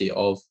mentality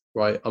of,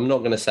 right, I'm not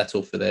going to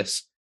settle for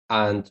this,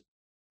 and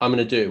I'm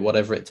going to do it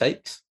whatever it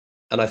takes.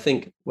 And I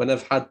think when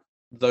I've had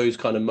those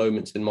kind of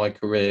moments in my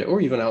career,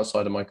 or even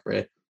outside of my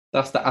career,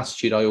 that's the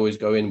attitude I always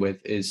go in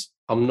with, is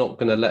I'm not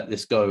going to let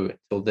this go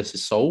until this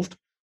is solved.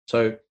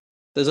 So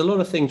there's a lot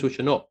of things which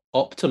are not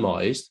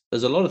optimized.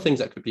 There's a lot of things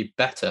that could be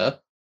better.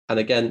 And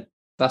again,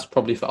 that's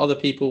probably for other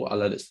people. I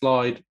let it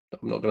slide.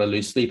 I'm not going to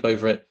lose sleep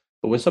over it.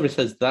 But when somebody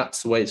says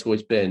that's the way it's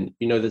always been,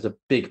 there's a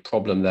big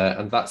problem there.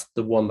 And that's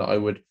the one that I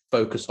would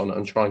focus on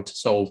and trying to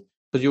solve.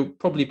 Because you'll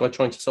probably, by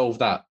trying to solve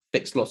that,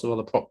 fix lots of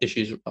other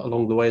issues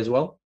along the way as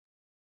well.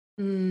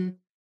 Mm.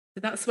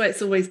 So that's where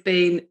it's always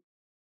been,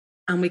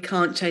 and we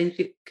can't change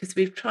it because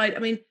we've tried. I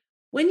mean,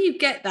 when you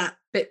get that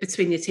bit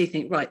between your teeth,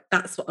 think, right,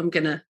 that's what I'm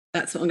gonna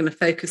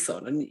focus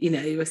on. And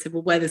I said,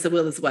 well, where there's a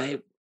will, there's a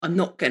way. I'm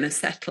not gonna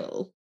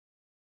settle.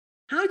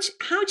 How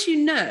do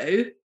you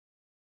know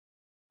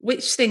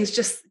which things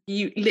just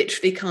you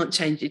literally can't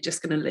change, you're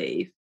just gonna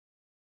leave,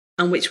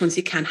 and which ones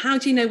you can? How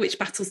do you know which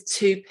battles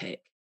to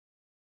pick?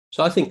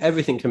 So I think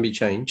everything can be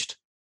changed.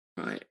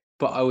 Right.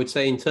 But I would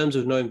say, in terms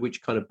of knowing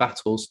which kind of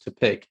battles to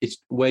pick, it's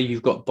where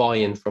you've got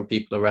buy-in from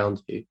people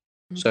around you.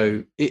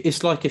 So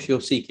it's like if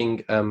you're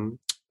seeking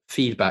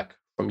feedback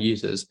from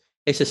users,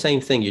 it's the same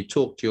thing. You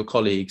talk to your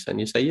colleagues and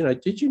you say,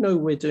 did you know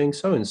we're doing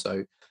so and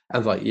so?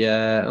 And like,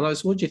 yeah. And I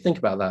was, what do you think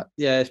about that?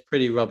 Yeah, it's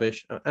pretty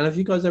rubbish. And have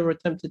you guys ever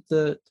attempted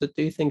to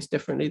do things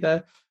differently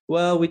there?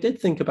 Well, we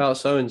did think about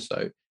so and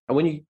so. And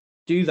when you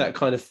do that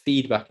kind of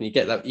feedback and you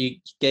get that, you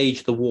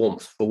gauge the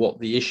warmth for what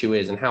the issue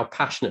is and how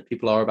passionate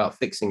people are about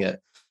fixing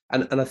it.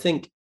 And I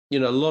think, a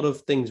lot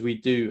of things we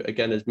do,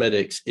 again, as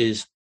medics,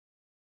 is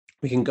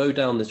we can go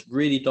down this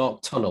really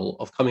dark tunnel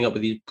of coming up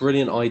with these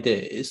brilliant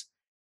ideas.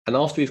 And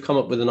after we've come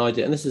up with an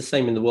idea, and this is the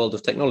same in the world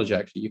of technology,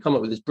 actually, you come up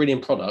with this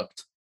brilliant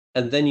product,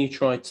 and then you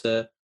try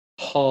to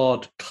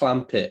hard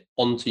clamp it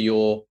onto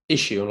your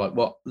issue. And like,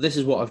 well, this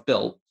is what I've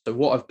built. So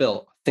what I've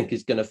built, I think,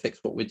 is going to fix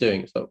what we're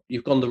doing. So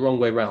you've gone the wrong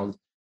way around.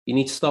 You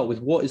need to start with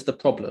what is the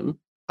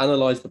problem,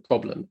 analyze the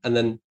problem, and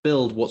then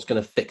build what's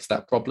going to fix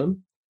that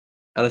problem.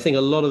 And I think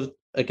a lot of,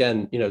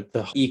 again,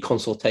 the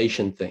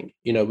e-consultation thing,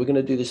 we're going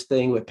to do this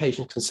thing where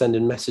patients can send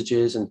in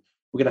messages, and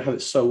we're going to have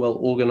it so well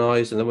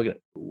organized. And then we're going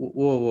to,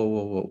 whoa, whoa,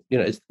 whoa,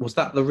 whoa. Was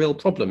that the real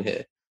problem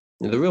here?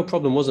 The real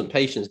problem wasn't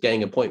patients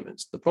getting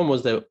appointments. The problem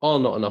was there are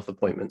not enough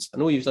appointments.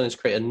 And all you've done is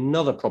create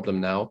another problem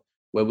now,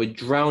 where we're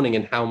drowning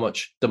in how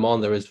much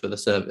demand there is for the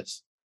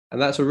service. And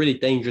that's a really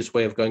dangerous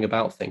way of going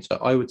about things. So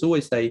I would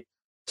always say,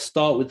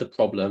 start with the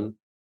problem,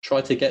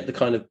 try to get the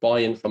kind of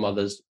buy-in from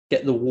others,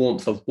 get the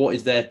warmth of what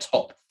is their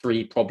top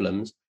 3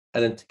 problems,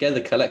 and then together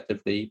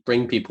collectively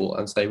bring people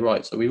and say,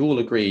 right, so we've all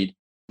agreed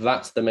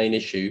that's the main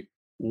issue.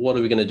 What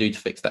are we going to do to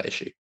fix that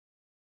issue?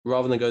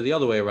 Rather than go the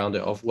other way around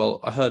it of, well,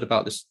 I heard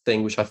about this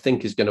thing which I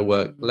think is going to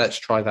work. Let's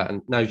try that.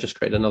 And now you've just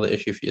created another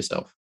issue for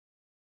yourself.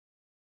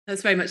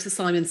 That's very much the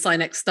Simon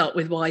Sinek start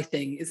with why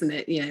thing, isn't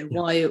it?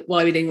 Why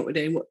are we doing what we're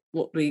doing?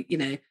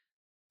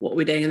 What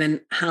we're doing, and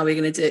then how are we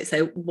going to do it?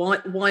 So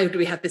why do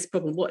we have this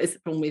problem? What is the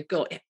problem we've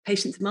got?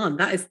 Patient demand,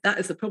 that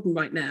is the problem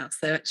right now.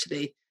 So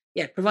actually,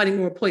 providing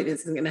more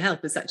appointments isn't going to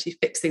help. It's actually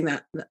fixing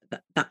that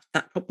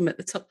problem at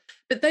the top.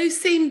 But those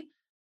seem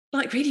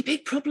like really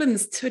big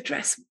problems to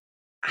address.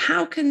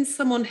 How can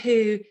someone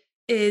who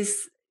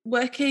is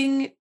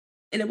working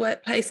in a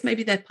workplace,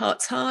 maybe they're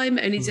part-time,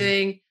 only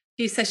doing a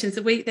few sessions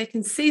a week, they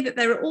can see that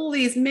there are all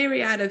these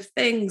myriad of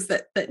things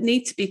that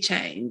need to be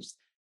changed.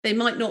 They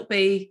might not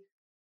be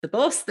the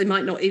boss, they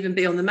might not even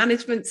be on the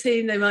management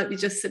team, they might be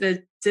just sort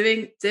of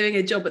doing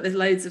a job, but there's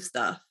loads of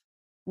stuff.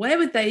 Where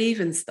would they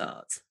even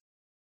start?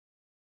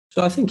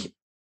 So I think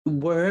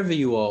wherever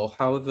you are,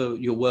 however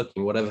you're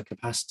working, whatever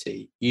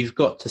capacity, you've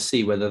got to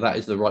see whether that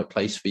is the right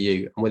place for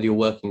you and whether you're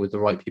working with the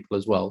right people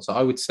as well. So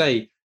I would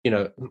say,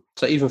 so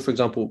even, for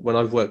example, when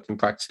I've worked in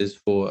practices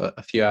for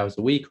a few hours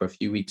a week or a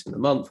few weeks in a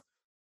month,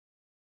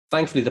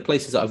 thankfully, the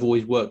places that I've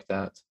always worked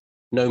at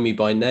know me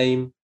by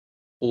name.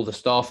 All the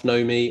staff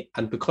know me.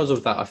 And because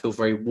of that, I feel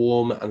very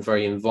warm and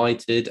very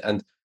invited.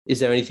 And is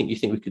there anything you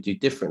think we could do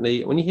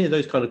differently? When you hear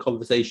those kind of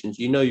conversations,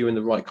 you're in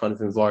the right kind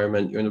of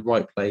environment, you're in the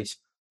right place.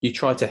 You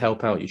try to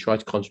help out, you try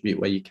to contribute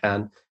where you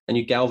can, and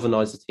you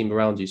galvanize the team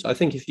around you. So I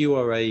think if you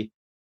are a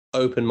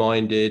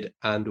open-minded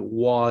and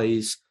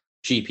wise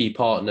GP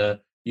partner,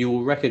 you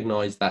will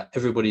recognize that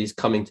everybody is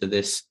coming to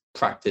this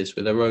practice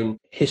with their own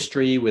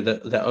history, with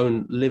their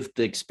own lived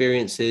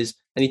experiences,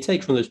 and you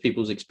take from those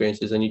people's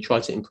experiences and you try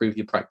to improve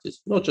your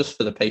practice, not just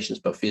for the patients,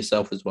 but for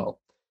yourself as well.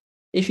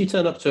 If you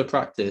turn up to a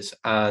practice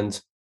and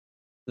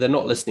they're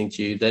not listening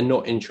to you, they're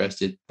not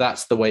interested,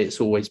 that's the way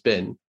it's always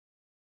been.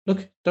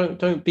 Look,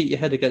 don't beat your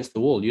head against the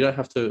wall. You don't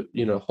have to,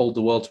 hold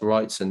the world to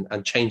rights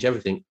and change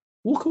everything.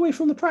 Walk away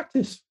from the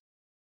practice.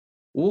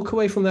 Walk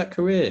away from that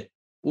career.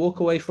 Walk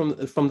away from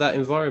that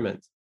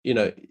environment.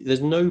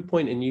 There's no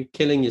point in you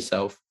killing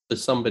yourself for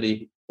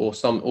somebody or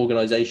some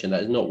organization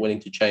that is not willing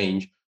to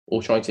change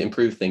or trying to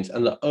improve things.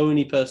 And the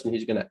only person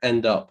who's going to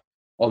end up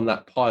on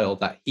that pile,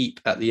 that heap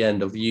at the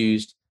end of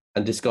used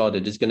and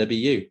discarded, is going to be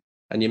you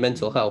and your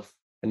mental health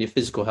and your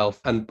physical health.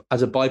 And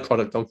as a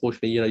byproduct,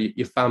 unfortunately,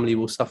 your family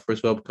will suffer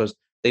as well, because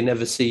they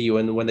never see you.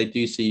 And when they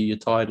do see you, you're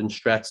tired and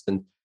stressed.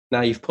 And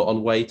now you've put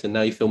on weight and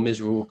now you feel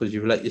miserable because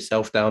you've let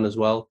yourself down as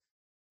well.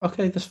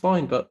 Okay, that's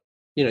fine. But,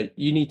 you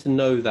need to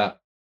know that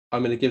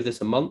I'm going to give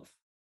this a month,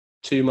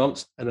 2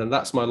 months, and then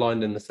that's my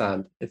line in the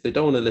sand. If they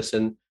don't want to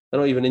listen, they're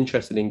not even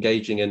interested in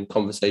engaging in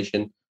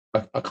conversation.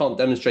 I can't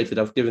demonstrate that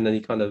I've given any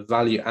kind of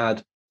value add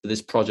to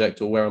this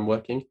project or where I'm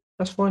working.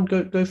 That's fine.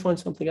 Go find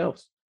something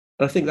else.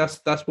 And I think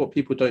that's what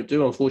people don't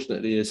do,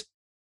 unfortunately, is,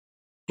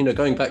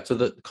 going back to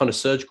the kind of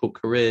surgical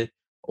career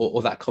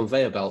or that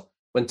conveyor belt.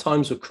 When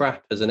times were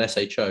crap as an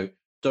SHO,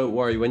 don't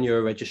worry, when you're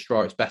a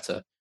registrar, it's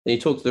better. And you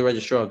talk to the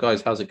registrar,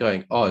 guys, how's it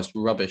going? Oh, it's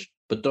rubbish.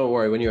 But don't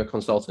worry, when you're a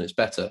consultant, it's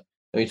better.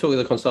 And you talk to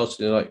the consultant,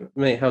 you're like,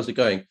 mate, how's it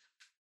going?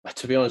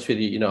 To be honest with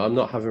you, I'm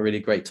not having a really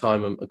great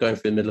time. I'm going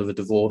through the middle of a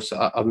divorce.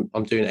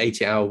 I'm doing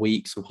 80-hour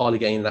weeks. I'm hardly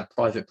getting that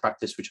private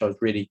practice, which I was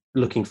really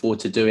looking forward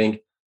to doing.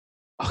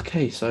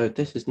 Okay, so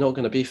this is not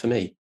going to be for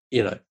me,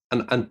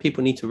 and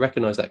people need to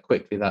recognize that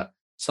quickly, that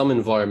some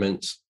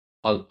environments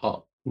are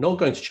not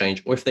going to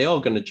change, or if they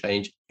are going to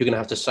change, you're going to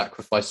have to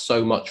sacrifice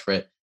so much for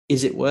it.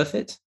 Is it worth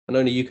it? And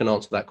only you can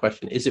answer that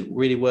question. Is it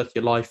really worth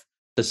your life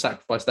to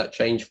sacrifice that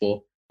change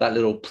for that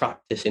little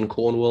practice in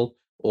Cornwall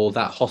or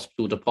that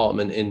hospital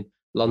department in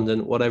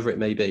London, whatever it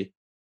may be?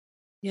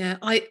 Yeah,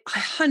 I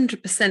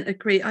 100%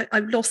 agree.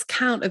 I've lost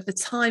count of the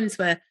times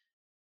where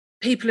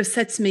people have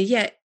said to me,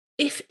 yeah,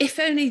 if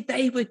only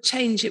they would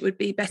change, it would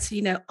be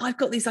better. I've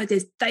got these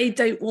ideas. They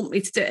don't want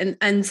me to do it.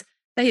 And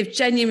they have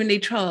genuinely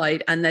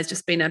tried. And there's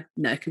just been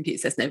no, computer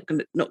says no,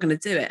 not going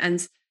to do it.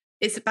 And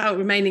it's about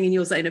remaining in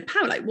your zone of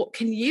power. Like, what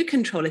can you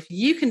control? If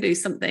you can do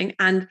something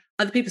and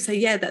other people say,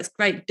 yeah, that's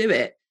great, do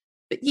it.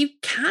 But you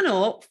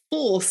cannot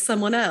force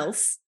someone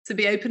else to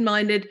be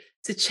open-minded,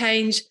 to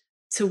change,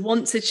 to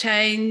want to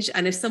change.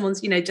 And if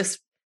someone's, just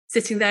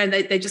sitting there and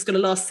they're just going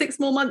to last 6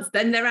 more months,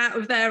 then they're out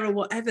of there or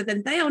whatever,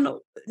 then they are not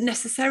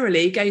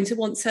necessarily going to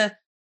want to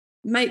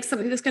make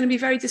something that's going to be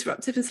very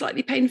disruptive and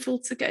slightly painful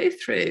to go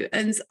through.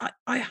 And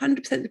I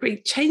 100%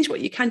 agree. Change what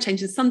you can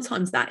change. And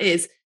sometimes that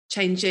is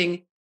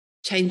changing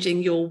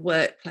your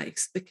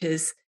workplace,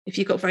 because if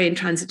you've got very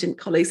intransigent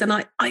colleagues,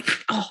 and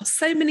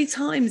so many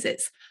times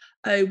it's,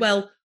 oh,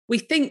 well, we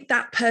think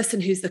that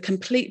person who's the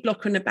complete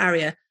blocker and a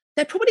barrier,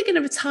 they're probably going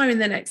to retire in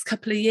the next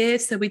couple of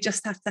years. So we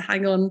just have to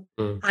hang on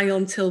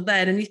till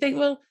then. And you think,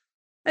 well,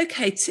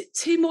 okay,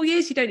 2 more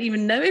years, you don't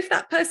even know if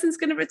that person's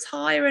going to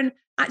retire. And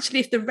actually,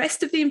 if the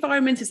rest of the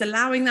environment is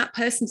allowing that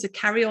person to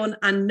carry on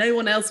and no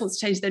one else wants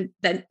to change,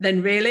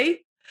 then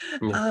really?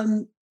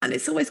 And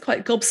it's always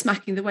quite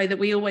gobsmacking the way that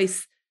we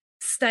always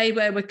stay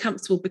where we're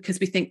comfortable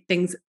because we think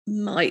things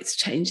might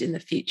change in the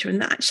future.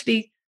 And that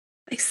actually,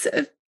 they sort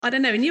of, I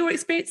don't know, in your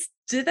experience,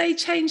 do they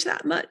change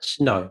that much?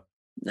 No.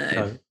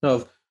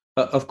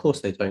 Of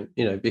course they don't,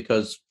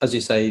 because, as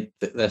you say,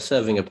 they're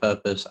serving a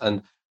purpose,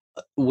 and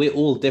we're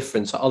all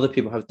different. So other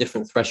people have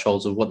different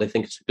thresholds of what they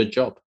think is a good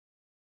job.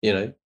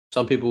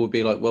 Some people would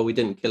be like, well, we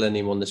didn't kill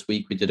anyone this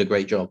week, we did a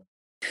great job.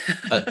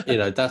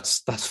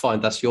 That's fine.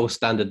 That's your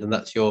standard, and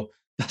that's your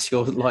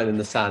line in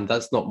the sand.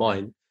 That's not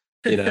mine.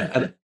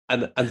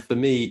 And for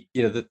me,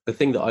 the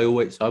thing that I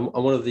always, I'm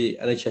one of the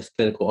NHS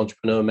clinical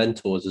entrepreneur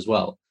mentors as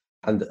well.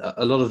 And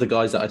a lot of the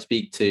guys that I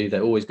speak to,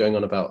 they're always going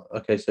on about,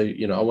 okay, so,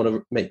 I want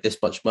to make this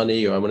much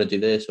money, or I want to do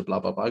this, or blah,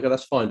 blah, blah. I go,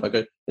 that's fine. But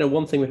I go,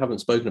 one thing we haven't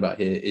spoken about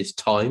here is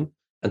time.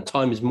 And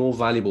time is more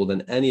valuable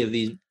than any of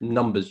these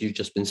numbers you've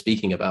just been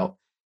speaking about.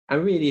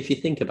 And really, if you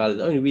think about it,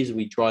 the only reason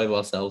we drive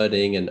ourselves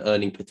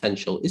earning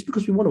potential is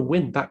because we want to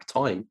win back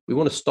time. We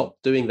want to stop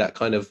doing that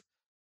kind of,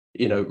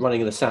 running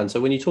in the sand. So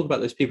when you talk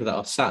about those people that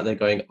are sat there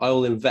going, I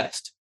will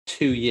invest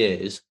 2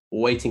 years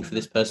waiting for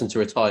this person to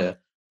retire.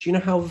 Do you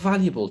know how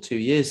valuable 2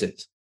 years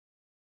is?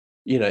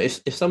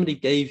 If somebody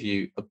gave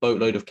you a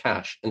boatload of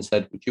cash and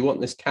said, would you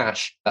want this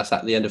cash that's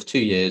at the end of 2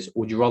 years,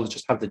 or would you rather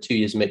just have the 2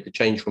 years and make the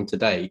change from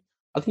today?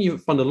 I think you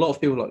find a lot of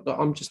people like,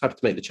 I'm just happy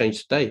to make the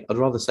change today. I'd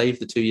rather save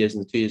the 2 years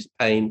and the 2 years of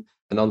pain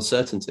and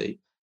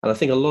uncertainty. And I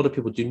think a lot of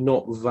people do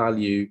not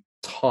value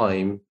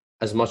time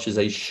as much as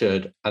they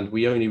should. And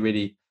we only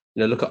really,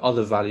 look at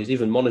other values,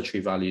 even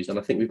monetary values. And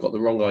I think we've got the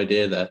wrong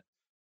idea there.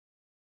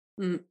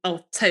 Oh,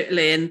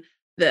 totally. And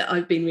that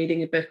I've been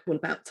reading a book all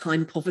about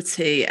time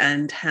poverty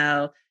and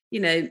how,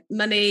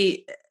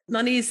 money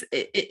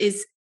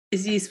is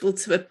useful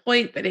to a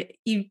point, but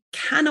you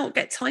cannot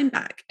get time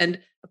back. And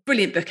a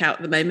brilliant book out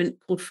at the moment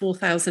called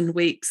 4,000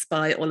 Weeks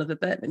by Oliver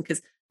Burkeman,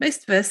 because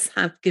most of us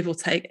have, give or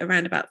take,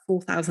 around about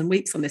 4,000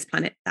 weeks on this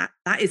planet. That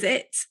is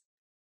it.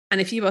 And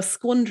if you are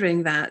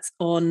squandering that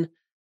on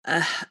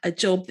a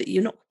job that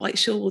you're not quite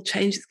sure will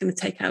change, it's going to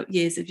take out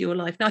years of your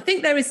life. Now, I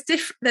think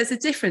there's a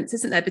difference,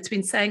 isn't there,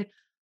 between saying,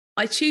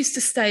 I choose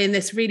to stay in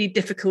this really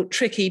difficult,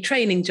 tricky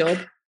training job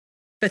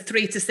for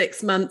 3 to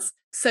 6 months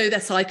so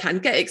that I can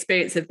get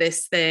experience of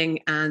this thing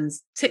and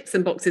tick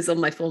some boxes on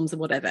my forms and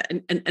whatever,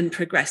 and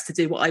progress to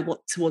do what I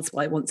want towards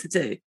what I want to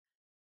do.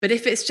 But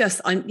if it's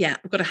just, I've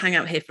got to hang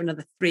out here for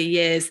another 3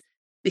 years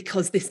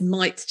because this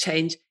might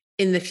change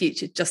in the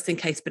future, just in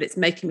case, but it's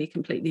making me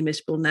completely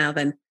miserable now,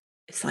 then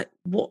it's like,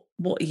 what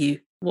are you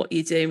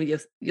doing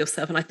with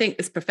yourself? And I think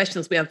as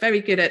professionals, we are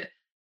very good at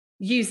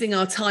using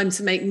our time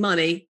to make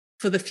money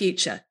for the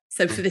future.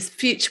 So for this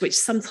future, which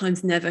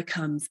sometimes never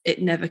comes,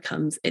 it never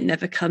comes. And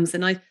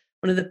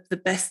one of the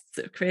best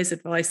sort of careers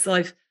advice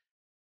I've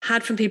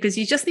had from people is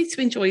you just need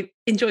to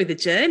enjoy the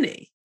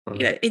journey.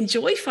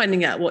 Enjoy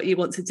finding out what you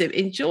want to do.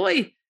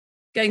 Enjoy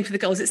going for the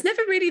goals. It's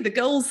never really the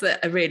goals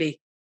that are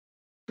really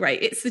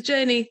great. It's the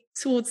journey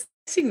towards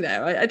getting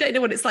there. I don't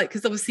know what it's like,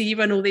 because obviously you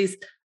run all these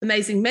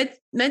amazing med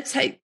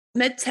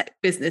tech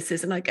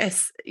businesses, and I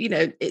guess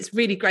it's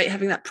really great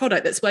having that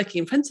product that's working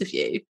in front of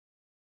you.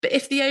 But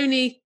if the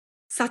only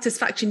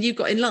satisfaction you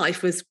got in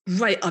life was,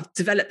 great, I've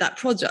developed that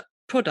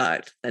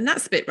product, then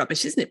that's a bit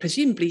rubbish, isn't it?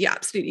 Presumably you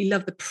absolutely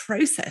love the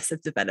process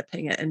of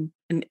developing it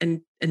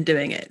and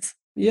doing it.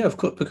 Yeah, of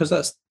course, because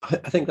I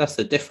think that's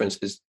the difference,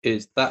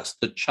 is that's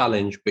the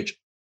challenge which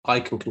I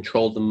can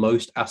control the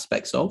most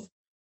aspects of.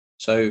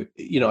 So,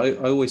 I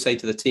always say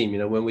to the team,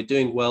 when we're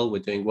doing well,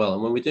 we're doing well.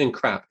 And when we're doing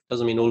crap, it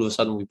doesn't mean all of a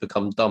sudden we've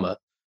become dumber.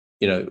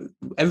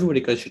 Everybody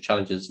goes through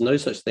challenges. No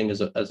such thing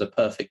as a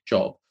perfect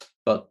job,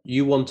 but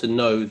you want to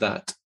know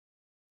that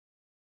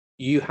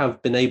you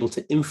have been able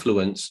to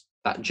influence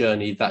that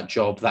journey, that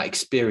job, that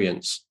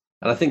experience.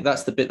 And I think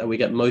that's the bit that we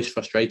get most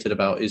frustrated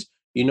about is,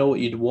 what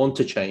you'd want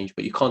to change,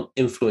 but you can't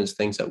influence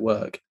things at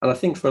work. And I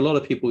think for a lot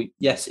of people,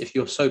 yes, if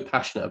you're so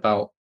passionate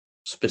about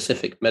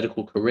specific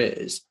medical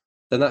careers,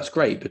 then that's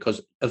great,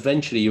 because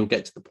eventually you'll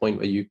get to the point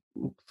where you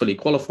fully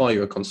qualify,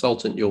 you're a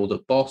consultant, you're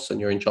the boss,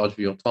 and you're in charge of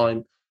your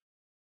time.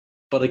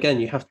 But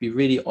again, you have to be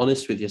really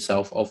honest with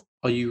yourself of,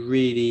 are you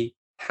really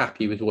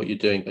happy with what you're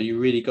doing? Are you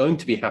really going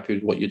to be happy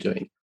with what you're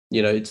doing?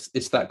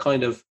 It's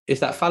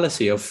that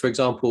fallacy of, for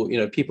example,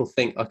 people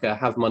think, okay, I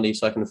have money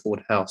so I can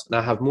afford a house. Now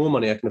I have more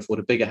money, I can afford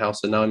a bigger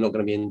house, and now I'm not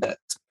going to be in debt.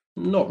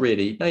 Not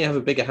really. Now you have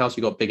a bigger house,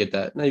 you got bigger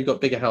debt. Now you've got a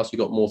bigger house, you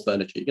got more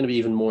furniture. You're going to be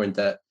even more in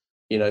debt.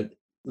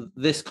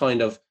 This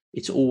kind of,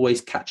 it's always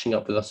catching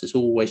up with us. It's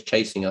always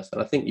chasing us.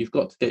 And I think you've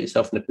got to get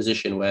yourself in a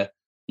position where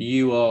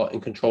you are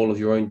in control of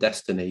your own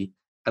destiny.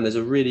 And there's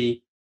a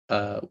really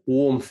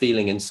warm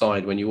feeling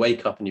inside when you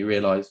wake up and you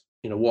realize,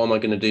 what am I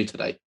going to do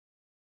today?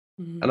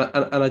 And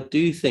I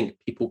do think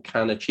people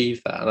can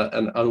achieve that.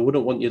 And I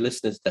wouldn't want your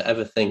listeners to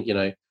ever think,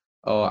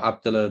 oh,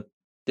 Abdullah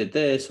did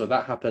this or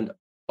that happened.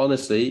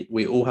 Honestly,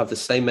 we all have the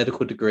same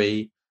medical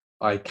degree.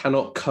 I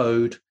cannot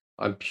code.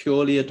 I'm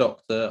purely a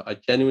doctor. I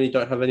genuinely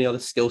don't have any other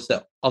skill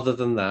set other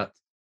than that.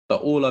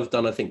 But all I've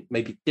done, I think,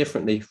 maybe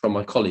differently from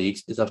my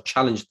colleagues, is I've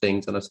challenged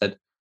things and I said,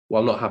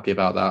 well, I'm not happy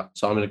about that,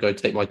 so I'm going to go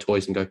take my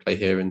toys and go play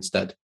here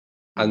instead.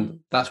 And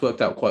that's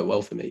worked out quite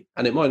well for me.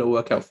 And it might not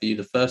work out for you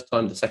the first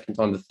time, the second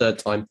time, the third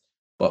time,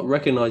 but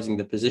recognizing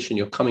the position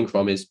you're coming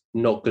from is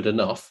not good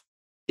enough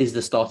is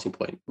the starting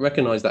point.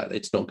 Recognize that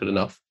it's not good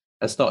enough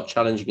and start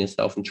challenging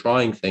yourself and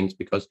trying things,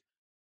 because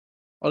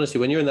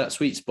honestly, when you're in that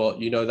sweet spot,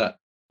 that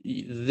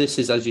this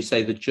is, as you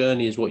say, the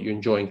journey is what you're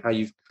enjoying, how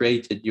you've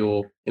created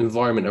your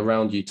environment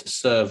around you to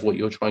serve what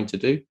you're trying to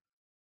do.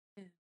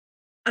 Yeah.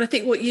 And I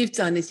think what you've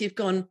done is you've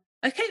gone,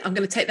 okay, I'm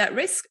going to take that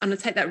risk. I'm going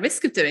to take that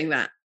risk of doing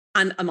that.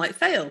 And I might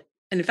fail.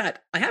 And in fact,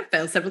 I have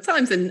failed several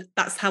times. And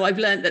that's how I've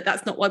learned that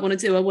that's not what I want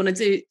to do. I want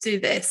to do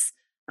this.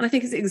 And I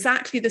think it's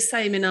exactly the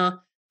same in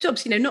our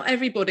jobs. Not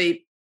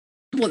everybody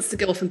wants to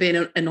go off and be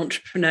an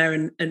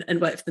entrepreneur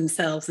and work for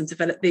themselves and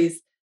develop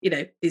these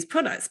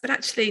products. But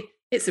actually,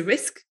 it's a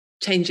risk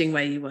changing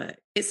where you work.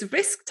 It's a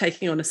risk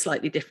taking on a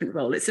slightly different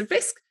role. It's a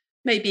risk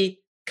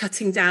maybe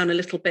cutting down a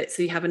little bit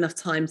so you have enough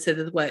time so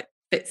that the work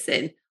fits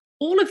in.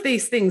 All of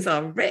these things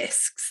are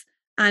risks.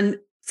 And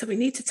so we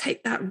need to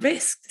take that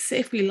risk to see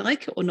if we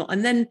like it or not.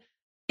 And then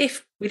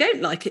if we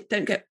don't like it,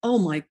 don't go, oh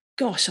my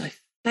gosh, I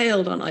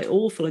failed, aren't I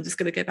awful? I'm just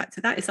going to go back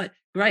to that. It's like,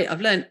 great, I've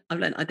learned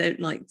I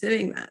don't like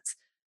doing that.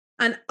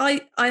 And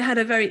I had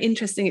a very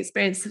interesting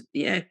experience,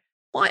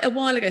 quite a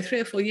while ago,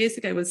 3 or 4 years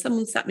ago, when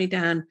someone sat me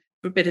down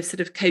for a bit of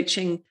sort of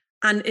coaching.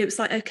 And it was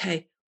like,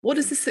 okay, what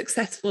does a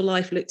successful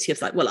life look to you?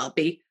 It's like, well, I'll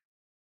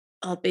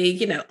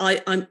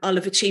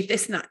have achieved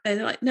this and that.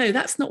 They're like, no,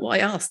 that's not what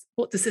I asked.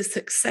 What does a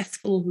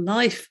successful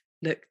life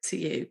look to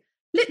you?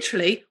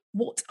 Literally,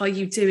 what are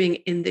you doing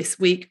in this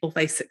week of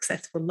a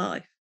successful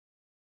life?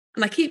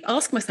 And I keep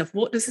asking myself,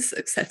 what does a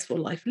successful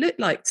life look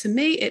like? To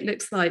me, it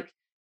looks like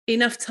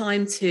enough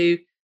time to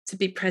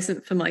be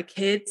present for my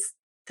kids,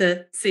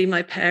 to see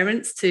my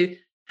parents, to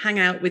hang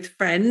out with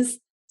friends,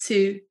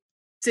 to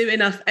do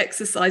enough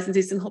exercise and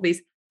do some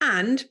hobbies,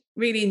 and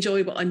really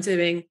enjoy what I'm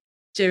doing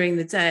during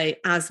the day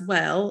as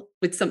well,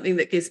 with something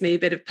that gives me a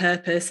bit of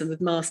purpose and with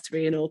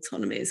mastery and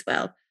autonomy as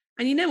well.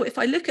 And if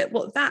I look at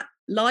what that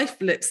life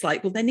looks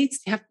like, well, there needs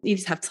to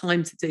have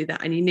time to do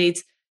that. And you need,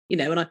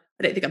 and I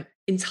don't think I'm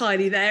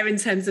entirely there in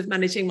terms of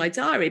managing my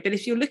diary, but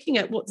if you're looking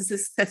at what does a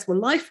successful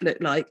life look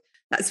like,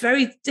 That's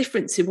very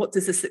different to what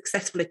does a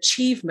successful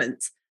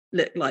achievement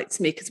look like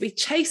to me, because we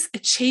chase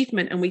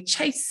achievement and we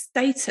chase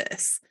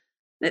status.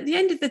 And at the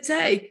end of the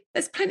day,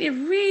 there's plenty of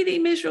really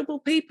miserable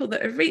people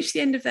that have reached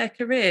the end of their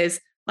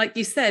careers, like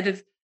you said,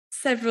 of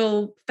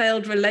several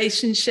failed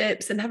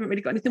relationships and haven't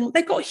really got anything more.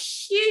 They've got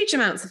huge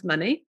amounts of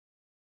money.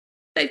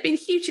 They've been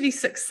hugely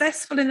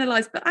successful in their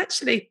lives, but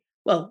actually,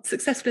 well,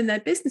 successful in their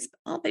business,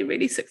 but are they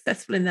really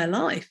successful in their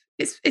life?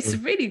 It's a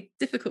really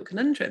difficult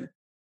conundrum.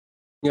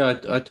 Yeah,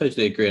 I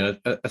totally agree, and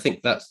I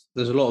think there's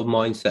a lot of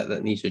mindset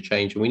that needs to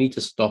change, and we need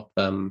to stop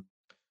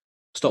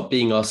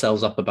beating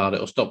ourselves up about it,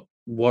 or stop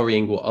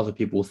worrying what other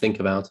people will think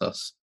about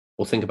us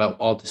or think about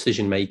our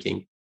decision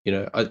making.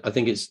 I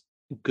think it's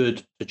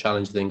good to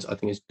challenge things. I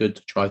think it's good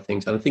to try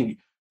things, and I think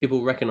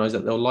people recognize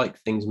that they'll like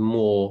things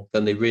more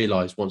than they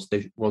realize once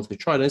they've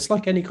tried. And it's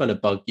like any kind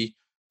of bug.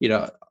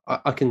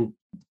 I can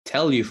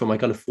tell you from my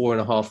kind of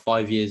 4.5,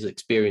 5 years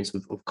experience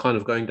of kind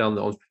of going down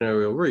the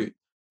entrepreneurial route,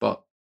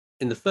 but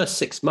in the first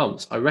 6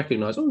 months, I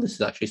recognize, oh, this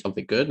is actually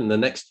something good. And the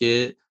next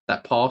year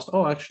that passed,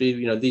 oh, actually,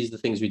 these are the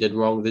things we did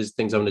wrong. These are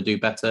things I'm going to do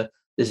better.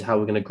 This is how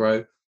we're going to grow.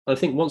 And I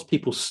think once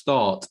people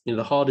start,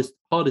 the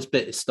hardest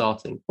bit is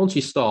starting. Once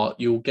you start,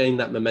 you'll gain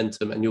that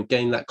momentum and you'll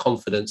gain that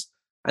confidence.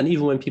 And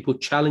even when people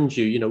challenge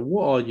you,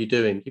 what are you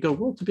doing? You go,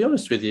 well, to be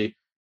honest with you,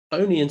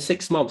 only in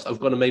 6 months, I've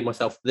got to make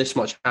myself this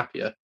much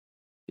happier.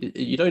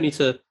 You don't need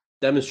to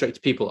demonstrate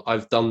to people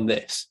I've done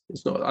this.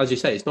 It's not, as you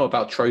say, it's not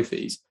about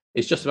trophies.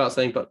 It's just about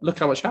saying, but look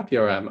how much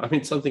happier I am. I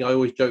mean, something I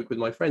always joke with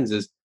my friends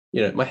is,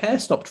 my hair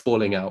stopped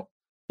falling out.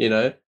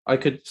 I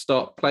could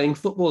start playing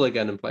football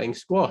again and playing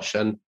squash,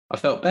 and I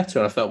felt better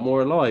and I felt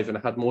more alive and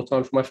I had more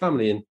time for my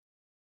family. And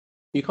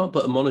you can't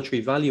put a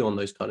monetary value on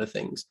those kind of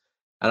things.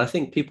 And I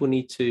think people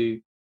need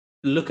to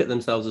look at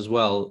themselves as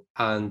well.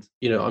 And,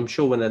 I'm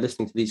sure when they're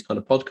listening to these kind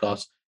of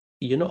podcasts,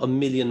 you're not a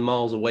million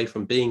miles away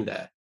from being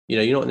there.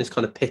 You're not in this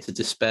kind of pit of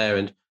despair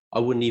and I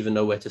wouldn't even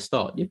know where to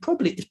start.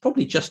 It's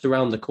probably just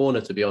around the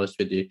corner, to be honest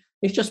with you.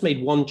 If you just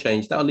made one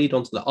change, that'll lead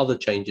on to the other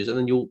changes, and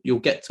then you'll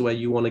get to where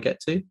you want to get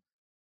to.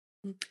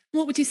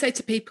 What would you say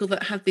to people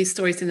that have these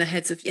stories in their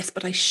heads of, yes,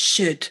 but I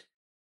should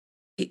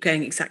keep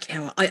going exactly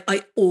how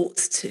I ought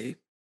to?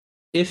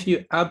 If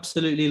you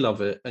absolutely love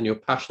it and you're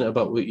passionate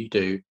about what you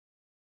do,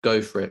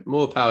 go for it.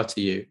 More power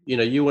to you.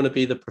 You want to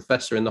be the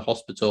professor in the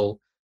hospital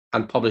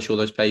and publish all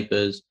those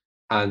papers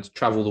and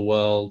travel the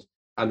world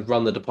and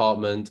run the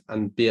department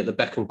and be at the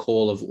beck and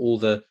call of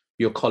all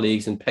your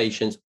colleagues and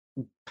patients.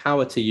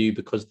 Power to you,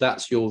 because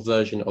that's your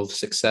version of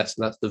success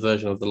and that's the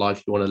version of the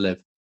life you want to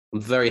live.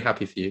 I'm very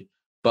happy for you.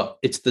 But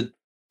it's the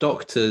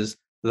doctors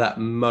that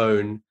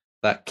moan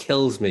that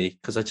kills me,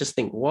 because I just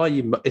think, why are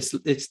you? It's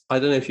I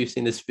don't know if you've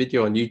seen this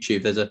video on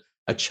YouTube. There's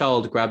a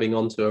child grabbing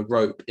onto a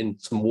rope in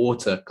some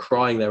water,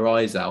 crying their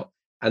eyes out,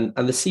 and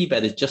the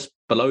seabed is just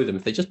below them.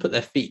 If they just put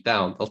their feet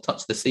down, they'll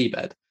touch the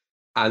seabed,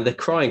 and they're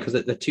crying because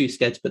they're too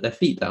scared to put their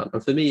feet down.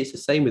 And for me, it's the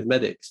same with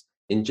medics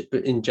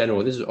in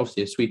general. This is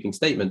obviously a sweeping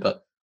statement,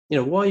 but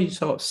why are you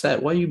so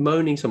upset? Why are you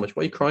moaning so much?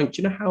 Why are you crying?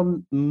 Do you know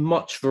how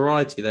much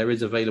variety there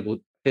is available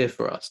here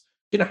for us?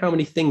 Do you know how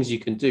many things you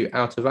can do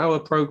out of our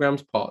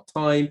programs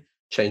part-time,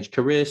 change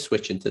careers,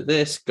 switch into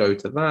this, go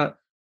to that,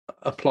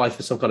 apply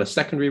for some kind of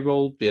secondary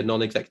role, be a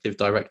non-executive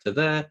director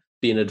there,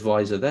 be an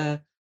advisor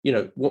there.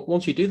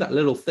 Once you do that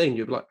little thing,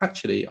 you're like,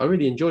 actually, I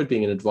really enjoyed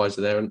being an advisor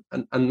there.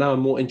 And now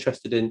I'm more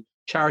interested in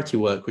charity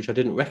work, which I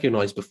didn't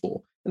recognize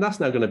before. And that's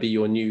now going to be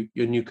your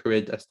new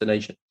career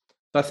destination.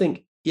 So I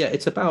think, yeah,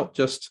 it's about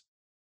just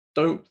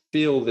don't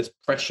feel this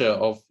pressure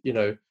of,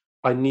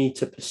 I need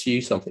to pursue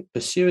something.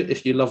 Pursue it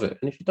if you love it.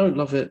 And if you don't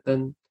love it,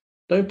 then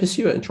don't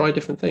pursue it and try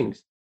different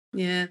things.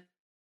 Yeah.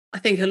 I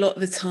think a lot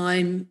of the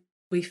time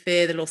we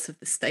fear the loss of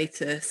the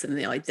status and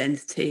the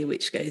identity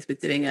which goes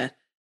with doing a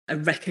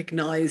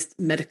recognized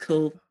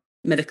medical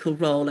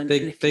role. And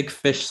big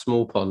fish,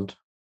 small pond.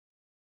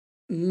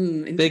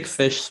 Big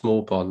fish,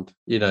 small pond.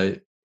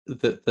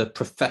 The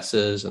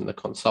professors and the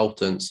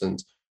consultants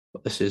and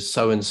this is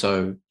so and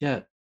so. Yeah,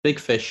 big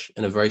fish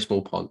in a very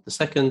small pond. The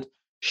second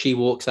she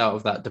walks out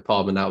of that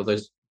department, out of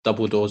those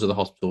double doors of the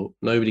hospital,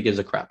 nobody gives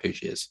a crap who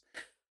she is.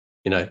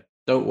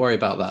 Don't worry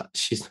about that.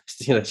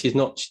 She's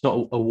not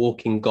a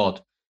walking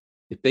god.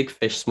 The big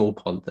fish, small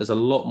pond. There's a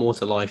lot more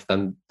to life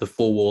than the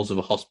four walls of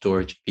a hospital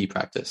or a GP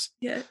practice.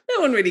 Yeah,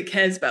 no one really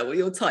cares about what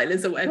your title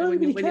is or whatever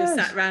when you're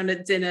sat around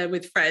at dinner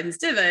with friends,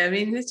 do they? I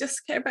mean, they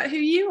just care about who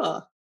you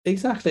are.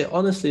 Exactly.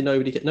 Honestly,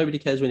 nobody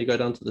cares when you go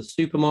down to the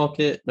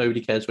supermarket. Nobody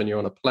cares when you're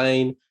on a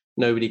plane.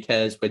 Nobody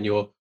cares when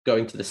you're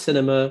going to the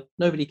cinema.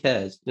 Nobody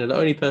cares. The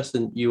only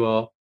person you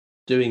are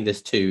doing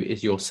this to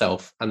is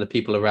yourself and the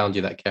people around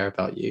you that care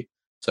about you.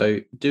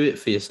 So do it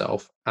for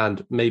yourself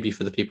and maybe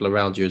for the people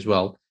around you as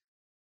well.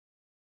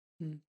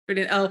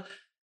 Brilliant. Oh,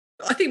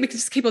 I think we could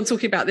just keep on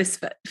talking about this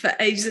for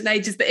ages and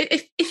ages. But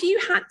if you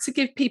had to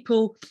give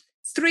people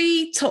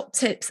 3 top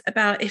tips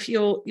about if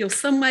you're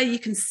somewhere you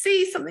can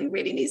see something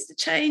really needs to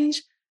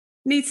change,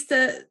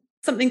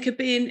 something could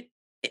be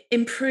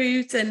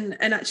improved, and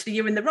actually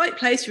you're in the right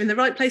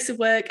place of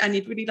work, and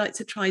you'd really like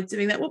to try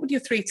doing that, what would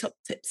your 3 top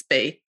tips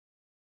be?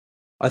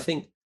 I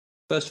think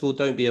First of all,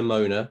 don't be a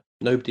moaner.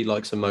 Nobody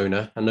likes a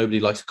moaner and nobody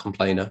likes a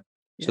complainer.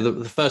 Yeah. So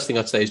the first thing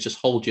I'd say is just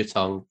hold your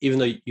tongue. Even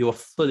though you are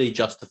fully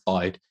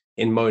justified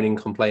in moaning,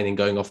 complaining,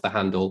 going off the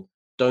handle,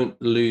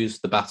 don't lose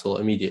the battle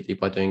immediately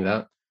by doing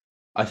that.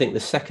 I think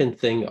the second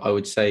thing I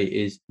would say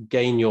is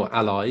gain your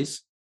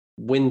allies,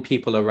 win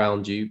people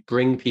around you,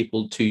 bring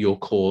people to your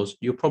cause.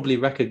 You'll probably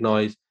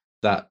recognize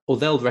that, or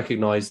they'll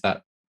recognize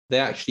that they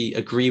actually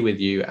agree with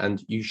you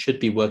and you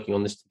should be working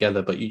on this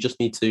together, but you just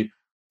need to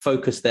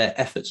focus their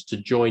efforts to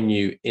join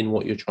you in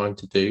what you're trying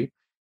to do.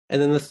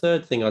 And then the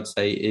third thing I'd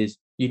say is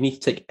you need to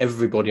take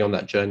everybody on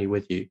that journey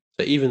with you.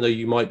 So even though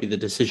you might be the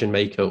decision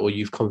maker or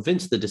you've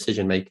convinced the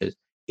decision makers,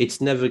 it's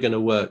never going to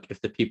work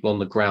if the people on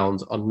the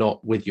ground are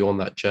not with you on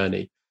that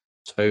journey.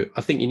 So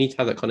I think you need to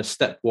have that kind of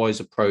stepwise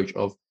approach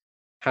of,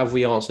 have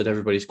we answered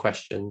everybody's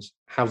questions?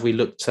 Have we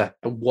looked at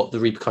what the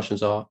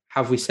repercussions are?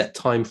 Have we set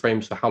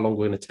timeframes for how long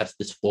we're going to test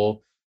this for?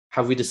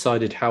 Have we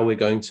decided how we're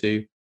going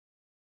to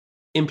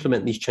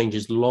implement these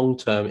changes long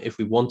term if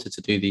we wanted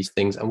to do these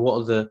things? And what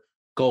are the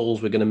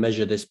goals we're going to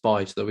measure this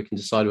by so that we can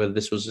decide whether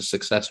this was a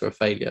success or a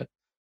failure?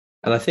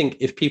 And I think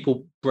if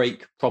people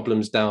break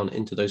problems down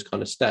into those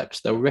kind of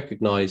steps, they'll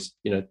recognize,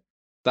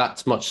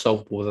 that's much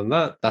solvable than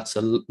that. That's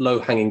a low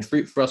hanging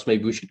fruit for us.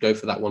 Maybe we should go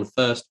for that one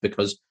first,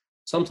 because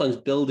sometimes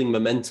building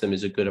momentum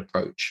is a good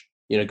approach.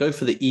 Go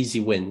for the easy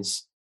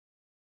wins,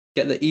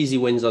 get the easy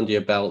wins under your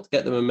belt,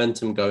 get the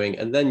momentum going,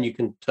 and then you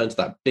can turn to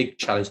that big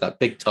challenge, that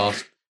big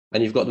task,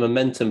 and you've got the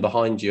momentum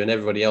behind you and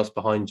everybody else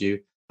behind you,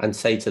 and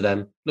say to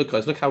them, look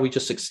guys, look how we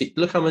just succeed.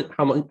 Look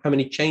how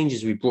many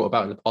changes we brought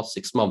about in the past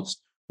 6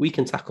 months. We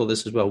can tackle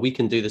this as well. We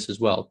can do this as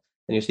well.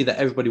 And you'll see that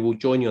everybody will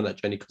join you on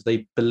that journey because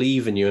they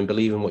believe in you and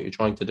believe in what you're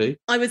trying to do.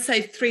 I would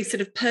say 3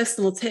 sort of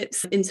personal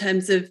tips in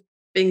terms of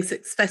being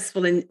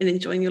successful in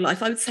enjoying your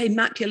life. I would say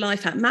map your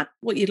life out. Map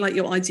what you'd like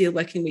your ideal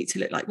working week to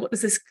look like. What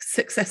does a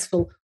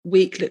successful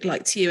week look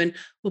like to you? And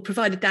we'll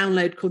provide a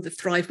download called the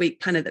Thrive Week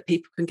Planner that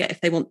people can get if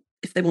they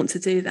want to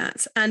do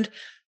that. And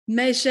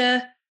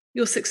measure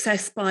your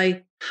success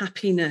by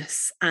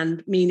happiness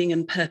and meaning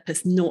and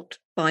purpose, not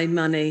by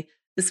money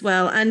as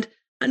well. And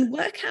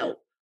work out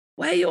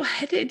where you're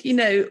headed.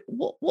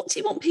 What do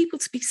you want people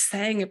to be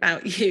saying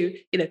about you,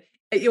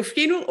 at your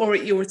funeral or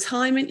at your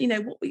retirement?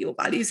 What were your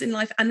values in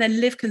life? And then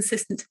live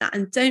consistent to that.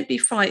 And don't be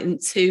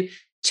frightened to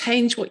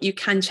change what you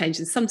can change.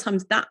 And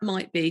sometimes that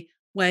might be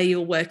where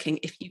you're working.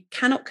 If you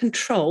cannot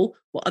control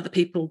what other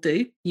people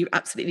do, you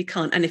absolutely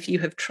can't. And if you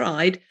have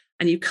tried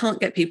and you can't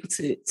get people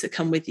to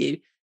come with you,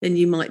 then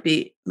you might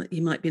be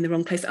in the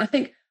wrong place. And I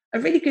think a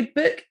really good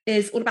book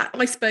is all about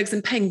icebergs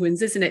and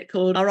penguins, isn't it?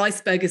 Called Our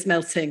Iceberg is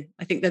Melting.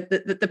 I think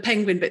the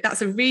penguin book,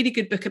 that's a really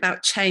good book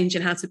about change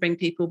and how to bring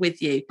people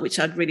with you, which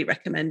I'd really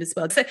recommend as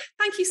well. So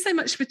thank you so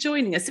much for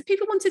joining us. If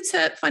people wanted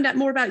to find out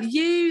more about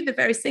you, the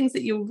various things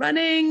that you're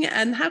running,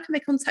 and how can they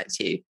contact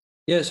you?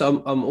 Yeah,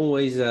 so I'm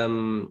always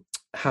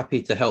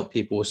happy to help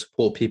people or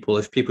support people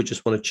if people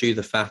just want to chew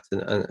the fat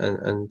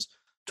and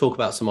talk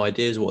about some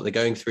ideas of what they're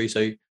going through.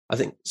 So I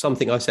think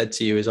something I said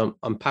to you is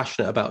I'm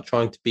passionate about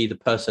trying to be the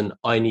person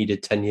I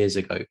needed 10 years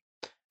ago.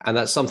 And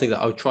that's something that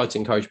I would try to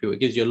encourage people.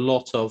 It gives you a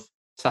lot of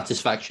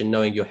satisfaction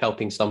knowing you're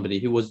helping somebody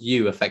who was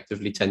you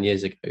effectively 10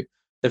 years ago.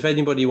 If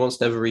anybody wants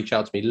to ever reach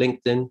out to me,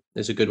 LinkedIn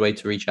is a good way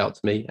to reach out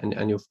to me,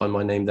 and you'll find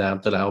my name there,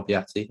 Abdullah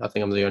Al-Biati. I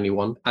think I'm the only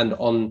one. And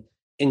on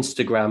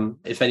Instagram,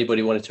 if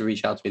anybody wanted to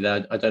reach out to me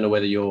there, I don't know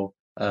whether your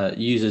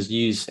users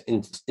use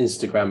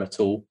Instagram at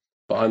all,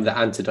 but I'm the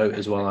antidote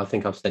as well. I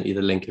think I've sent you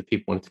the link if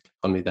people wanted to click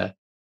on me there.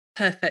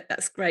 Perfect.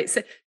 That's great.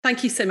 So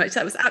thank you so much.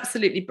 That was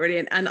absolutely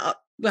brilliant. And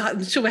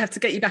I'm sure we'll have to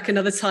get you back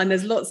another time.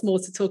 There's lots more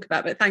to talk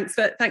about, but thanks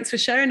for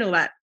sharing all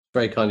that.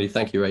 Very kindly.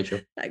 Thank you, Rachel.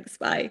 Thanks.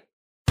 Bye.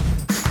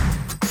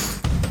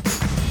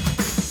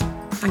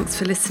 Thanks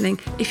for listening.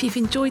 If you've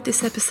enjoyed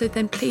this episode,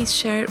 then please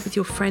share it with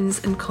your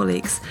friends and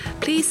colleagues.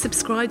 Please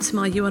subscribe to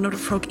my You Are Not a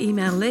Frog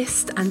email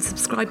list and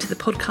subscribe to the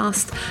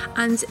podcast.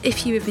 And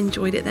if you have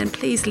enjoyed it, then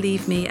please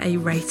leave me a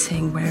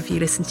rating wherever you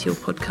listen to your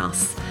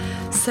podcasts.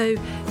 So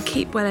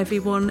keep well,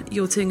 everyone.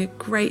 You're doing a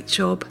great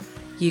job.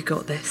 You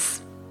got this.